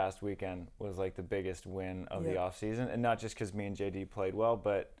Missouri this past weekend was like the biggest win of the Yeah. off season, and not just because me and JD played well,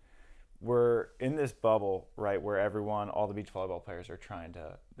 but we're in this bubble, right, where all the beach volleyball players are trying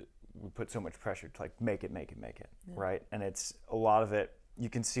to. We put so much pressure to like make it, Yeah. right? And it's a lot of it. You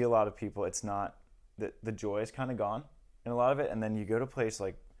can see a lot of people. It's not the joy is kind of gone in a lot of it, and then you go to a place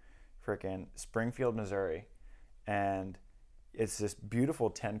like frickin' Springfield, Missouri, and it's this beautiful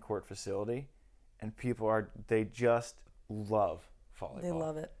 10-court facility, and they just love volleyball. They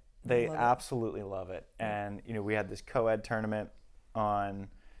love it. They love it. absolutely love it. And we had this co-ed tournament on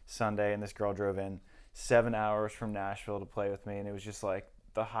Sunday, and this girl drove in 7 hours from Nashville to play with me, and it was just like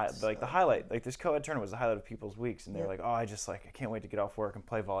the highlight. Like this co-ed tournament was the highlight of people's weeks, and they're Yep. like, "Oh, I can't wait to get off work and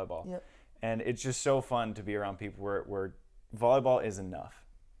play volleyball." Yep. And it's just so fun to be around people where volleyball is enough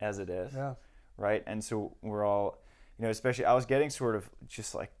as it is, Yeah. right? And so we're all, especially I was getting sort of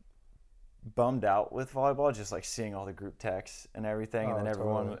just like bummed out with volleyball, just like seeing all the group texts and everything. And Oh, then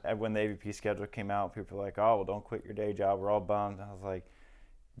everyone, when the AVP schedule came out, people were like, "Oh, well, don't quit your day job." We're all bummed. And I was like,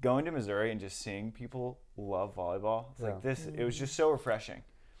 going to Missouri and just seeing people love volleyball, it's like this, it was just so refreshing.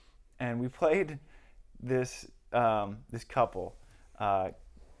 And we played this couple,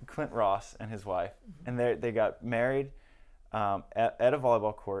 Clint Ross and his wife, and they got married at a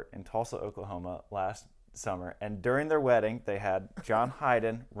volleyball court in Tulsa, Oklahoma last summer. And during their wedding, they had John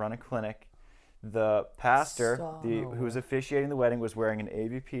Hyden run a clinic. The pastor, Stop. who was officiating the wedding, was wearing an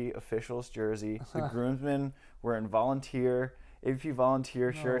AVP officials jersey. The groomsmen were in AVP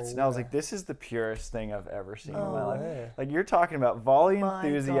volunteer shirts. And I was way. like, this is the purest thing I've ever seen in No my life. way. Like, you're talking about volley My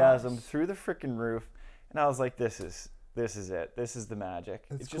enthusiasm gosh. through the freaking roof. And I was like, this is it. This is the magic.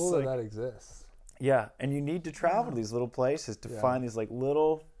 It's just cool like, that exists. yeah, and you need to travel to these little places to Yeah. find these like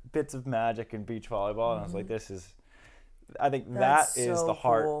little bits of magic in beach volleyball. And I was like, I think That's that is so the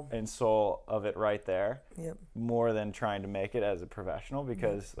heart cool. and soul of it right there, Yep. more than trying to make it as a professional,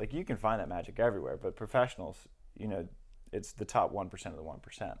 because like you can find that magic everywhere, but professionals, it's the top 1% of the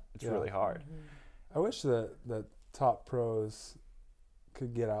 1%. It's Yeah. really hard. I wish that top pros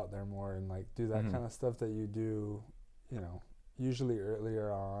could get out there more and like do that Mhm. kind of stuff that you do, usually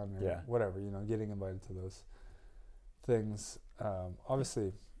earlier on or Yeah. whatever, getting invited to those things.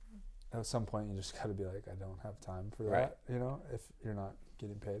 Obviously, at some point you just got to be like, I don't have time for Right. that, if you're not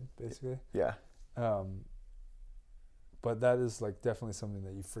getting paid, basically. Yeah. But that is like definitely something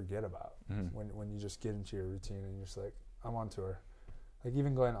that you forget about Mhm. when you just get into your routine and you're just like, I'm on tour. Like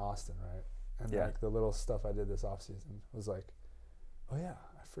even going to Austin, right? And Yeah. like the little stuff I did this off season was like, oh yeah,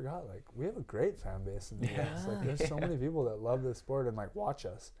 I forgot. Like we have a great fan base in the US. Like there's so many people that love this sport and like watch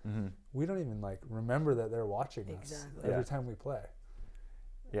us. Mm-hmm. We don't even like remember that they're watching us Exactly. every Yeah. time we play.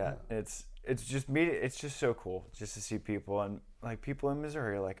 Yeah, it's just me. It's just so cool just to see people, and like people in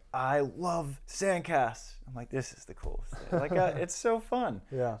Missouri are like, I love sandcasts. I'm like, this is the coolest thing. Like it's so fun.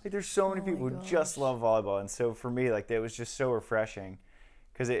 Yeah. Like there's so many Oh my people who just gosh. love volleyball, and so for me, like it was just so refreshing,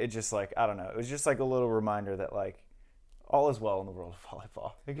 because it just like I don't know, it was just like a little reminder that like all is well in the world of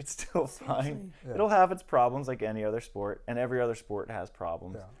volleyball. Like it's still fine. Seriously. Yeah. It'll have its problems like any other sport, and every other sport has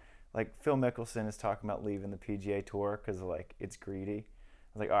problems. Yeah. Like Phil Mickelson is talking about leaving the PGA Tour because like it's greedy.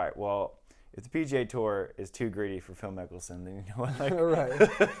 I was like, all right, well, if the PGA Tour is too greedy for Phil Mickelson, then you know what? Like,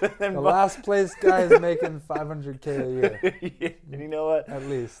 Right. then The last place guy is making $500K a year, yeah, and you know what? at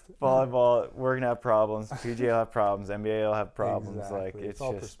least. Volleyball, we're gonna have problems. PGA will have problems. NBA will have problems. Like Exactly. it's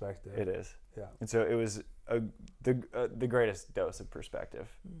all just perspective. it is. Yeah. And so it was the greatest dose of perspective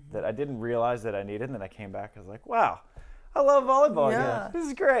that I didn't realize that I needed, and then I came back. I was like, wow, I love volleyball Yeah. again. This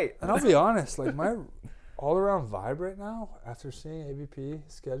is great. And I'll be honest, like my all-around vibe right now, after seeing AVP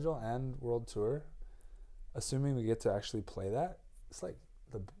schedule and World Tour, assuming we get to actually play that, it's like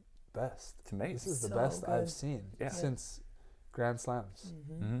the best. It's amazing. This is the So best good. I've seen Yeah. since Grand Slams.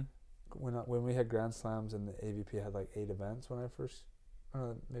 Mm-hmm. When we had Grand Slams and the AVP had like 8 events when I first,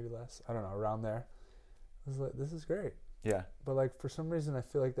 maybe less, I don't know, around there. I was like, this is great. Yeah. But like for some reason, I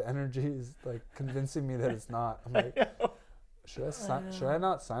feel like the energy is like convincing me that it's not. I'm like, should I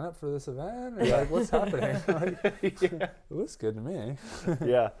not sign up for this event? Or like, what's happening? Like, Yeah. it looks good to me.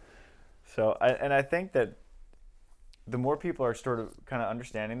 Yeah. So I think that the more people are sort of kind of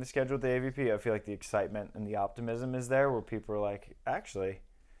understanding the schedule of the AVP, I feel like the excitement and the optimism is there, where people are like, actually,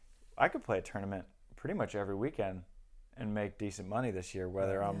 I could play a tournament pretty much every weekend and make decent money this year,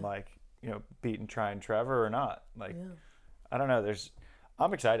 whether I'm Yeah. like, beating Try and Trevor or not. Like, Yeah. I don't know.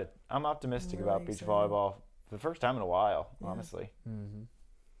 I'm excited. I'm optimistic Really about beach excited. volleyball for the first time in a while, Yeah. honestly. Mm-hmm.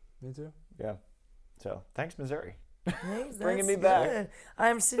 Me too. Yeah. So thanks, Missouri. Thanks, Bringing that's me back. good.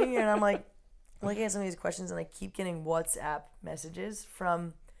 I'm sitting here and I'm like looking at some of these questions, and I keep getting WhatsApp messages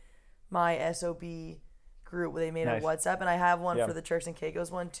from my SOB group where they made Nice. a WhatsApp, and I have one Yeah. for the Turks and Caicos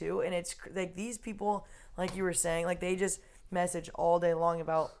one too. And it's like these people, like you were saying, like they just message all day long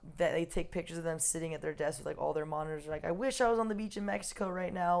about that. They take pictures of them sitting at their desk with like all their monitors. Like, I wish I was on the beach in Mexico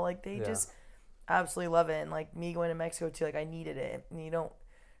right now. Like they Yeah. just absolutely love it. And like me going to Mexico too, like I needed it. And you don't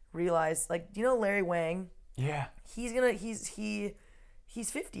realize, like, Larry Wang? Yeah. He's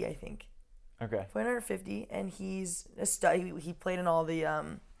 50, I think. Okay. Played under 50, and he's a stud. He played in all the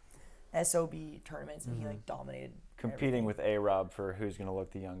SOB tournaments, and he like dominated. Competing with A-Rob for who's going to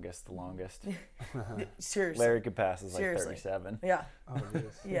look the youngest, the longest. everything. Seriously. Larry Capass is like Seriously. 37. Yeah, Oh, it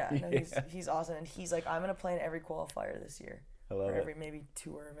is. yeah. No, he's awesome, and he's like, I'm gonna play in every qualifier this year, I love or it. every maybe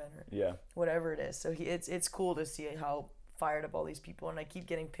tour event, or Yeah. whatever it is. So it's cool to see how fired up all these people, and I keep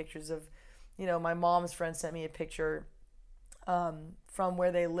getting pictures of, my mom's friend sent me a picture from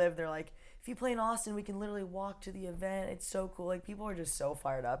where they live. They're like, if you play in Austin, we can literally walk to the event. It's so cool. Like, people are just so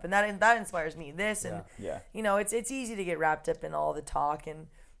fired up, and that inspires me. This and Yeah. it's easy to get wrapped up in all the talk and,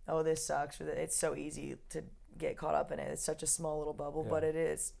 oh, this sucks, or that. It's so easy to get caught up in it. It's such a small little bubble, but it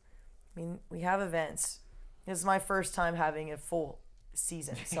is. I mean, we have events. This is my first time having a full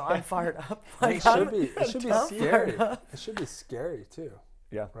season, so I'm fired up. Like, It should be I'm scary. fired up. It should be scary too,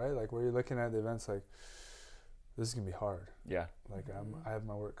 Yeah. right? Like where you're looking at the events, like this is gonna be hard. Yeah. Like I have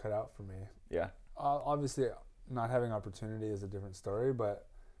my work cut out for me. Yeah. Obviously, not having opportunity is a different story, but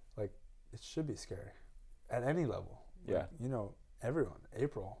like it should be scary at any level. Yeah. Like, everyone.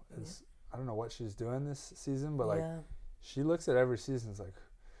 April is. I don't know what she's doing this season, but like Yeah. she looks at every season. It's like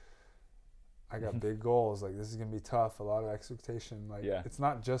I got big goals. Like this is gonna be tough. A lot of expectation. Like it's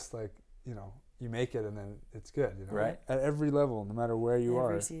not just like you make it and then it's good. Right. At every level, no matter where you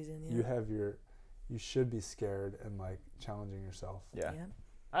Every are, season, yeah. you should be scared and like challenging yourself. Yeah. Yeah.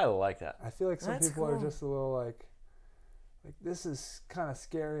 I like that. I feel like some That's people are cool. just a little like this is kind of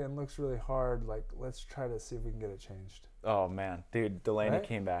scary and looks really hard. Like let's try to see if we can get it changed. Oh, man. Dude, Delaney Right?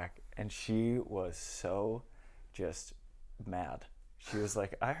 came back, and she was so just mad. She was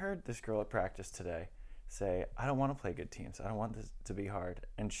like, I heard this girl at practice today say, I don't want to play good teams. I don't want this to be hard.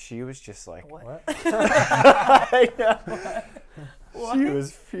 And she was just like, What? I know. What? She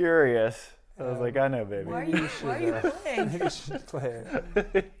was furious. I was like, I know, baby. Why are you playing? Maybe you should play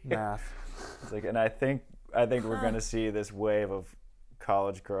math. It's like, and I think we're going to see this wave of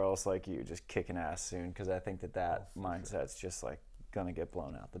college girls like you just kicking ass soon, because I think that mindset's just like going to get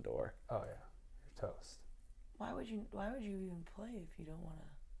blown out the door. Oh yeah, you're toast. Why would you even play if you don't want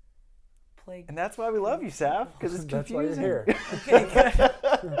to play? And that's why we love you, Sav, because it's That's why you're confusing. here.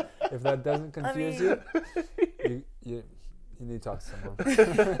 Okay, good. If that doesn't confuse mean- you need to talk to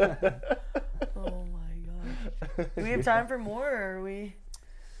someone. Oh my gosh. Do we have time for more, or are we?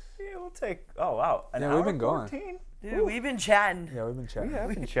 we'll take. Oh wow, an Yeah, hour we've been going. 14? Dude, we've been chatting. Yeah, we've been chatting. We have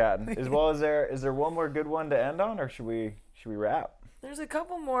been chatting. Is there one more good one to end on, or should we wrap? There's a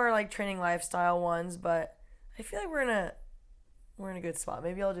couple more like training lifestyle ones, but I feel like we're in a good spot.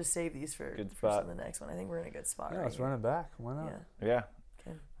 Maybe I'll just save these for spot. the next one. I think we're in a good spot. Yeah, right let's here. run it back. Why not? Yeah. Yeah.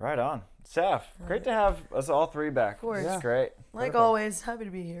 Okay. Right on. Seth, great to have us all three back. Of course. It's Yeah. great. Like Perfect. always, happy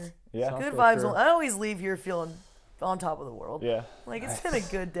to be here. Yeah. Sounds Good good vibes. for- I always leave here feeling on top of the world. Yeah. Like it's been a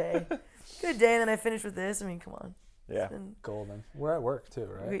good day. Good day, and then I finished with this. I mean, come on. Yeah. It's been, Golden. We're at work too,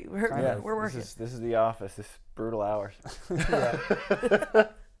 right? we're Kind of. working. This is the office. This brutal hours.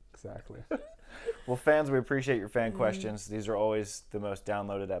 Exactly. Well, fans, we appreciate your fan questions. These are always the most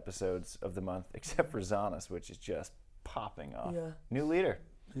downloaded episodes of the month, except for Zanis, which is just popping off. Yeah. New leader.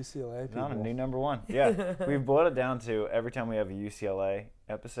 UCLA people. Not a new number one. Yeah. We've boiled it down to every time we have a UCLA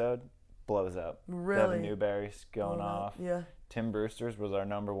episode, blows up. Really? Devin Newberry's going Oh, off. Yeah. Tim Brewster's was our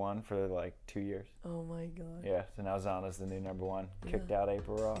number one for like 2 years. Oh my god. Yeah. So now Zana's the new number one. Kicked out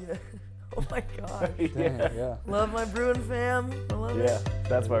April Raw. Yeah. Oh my god. Dang, yeah. Love my Bruin fam. I love it. Yeah.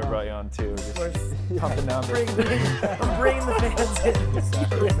 That's why I brought you on too. Of Just course. pumping numbers. I'm bringing the fans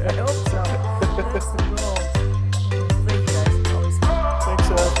in. I hope so. That's the goal.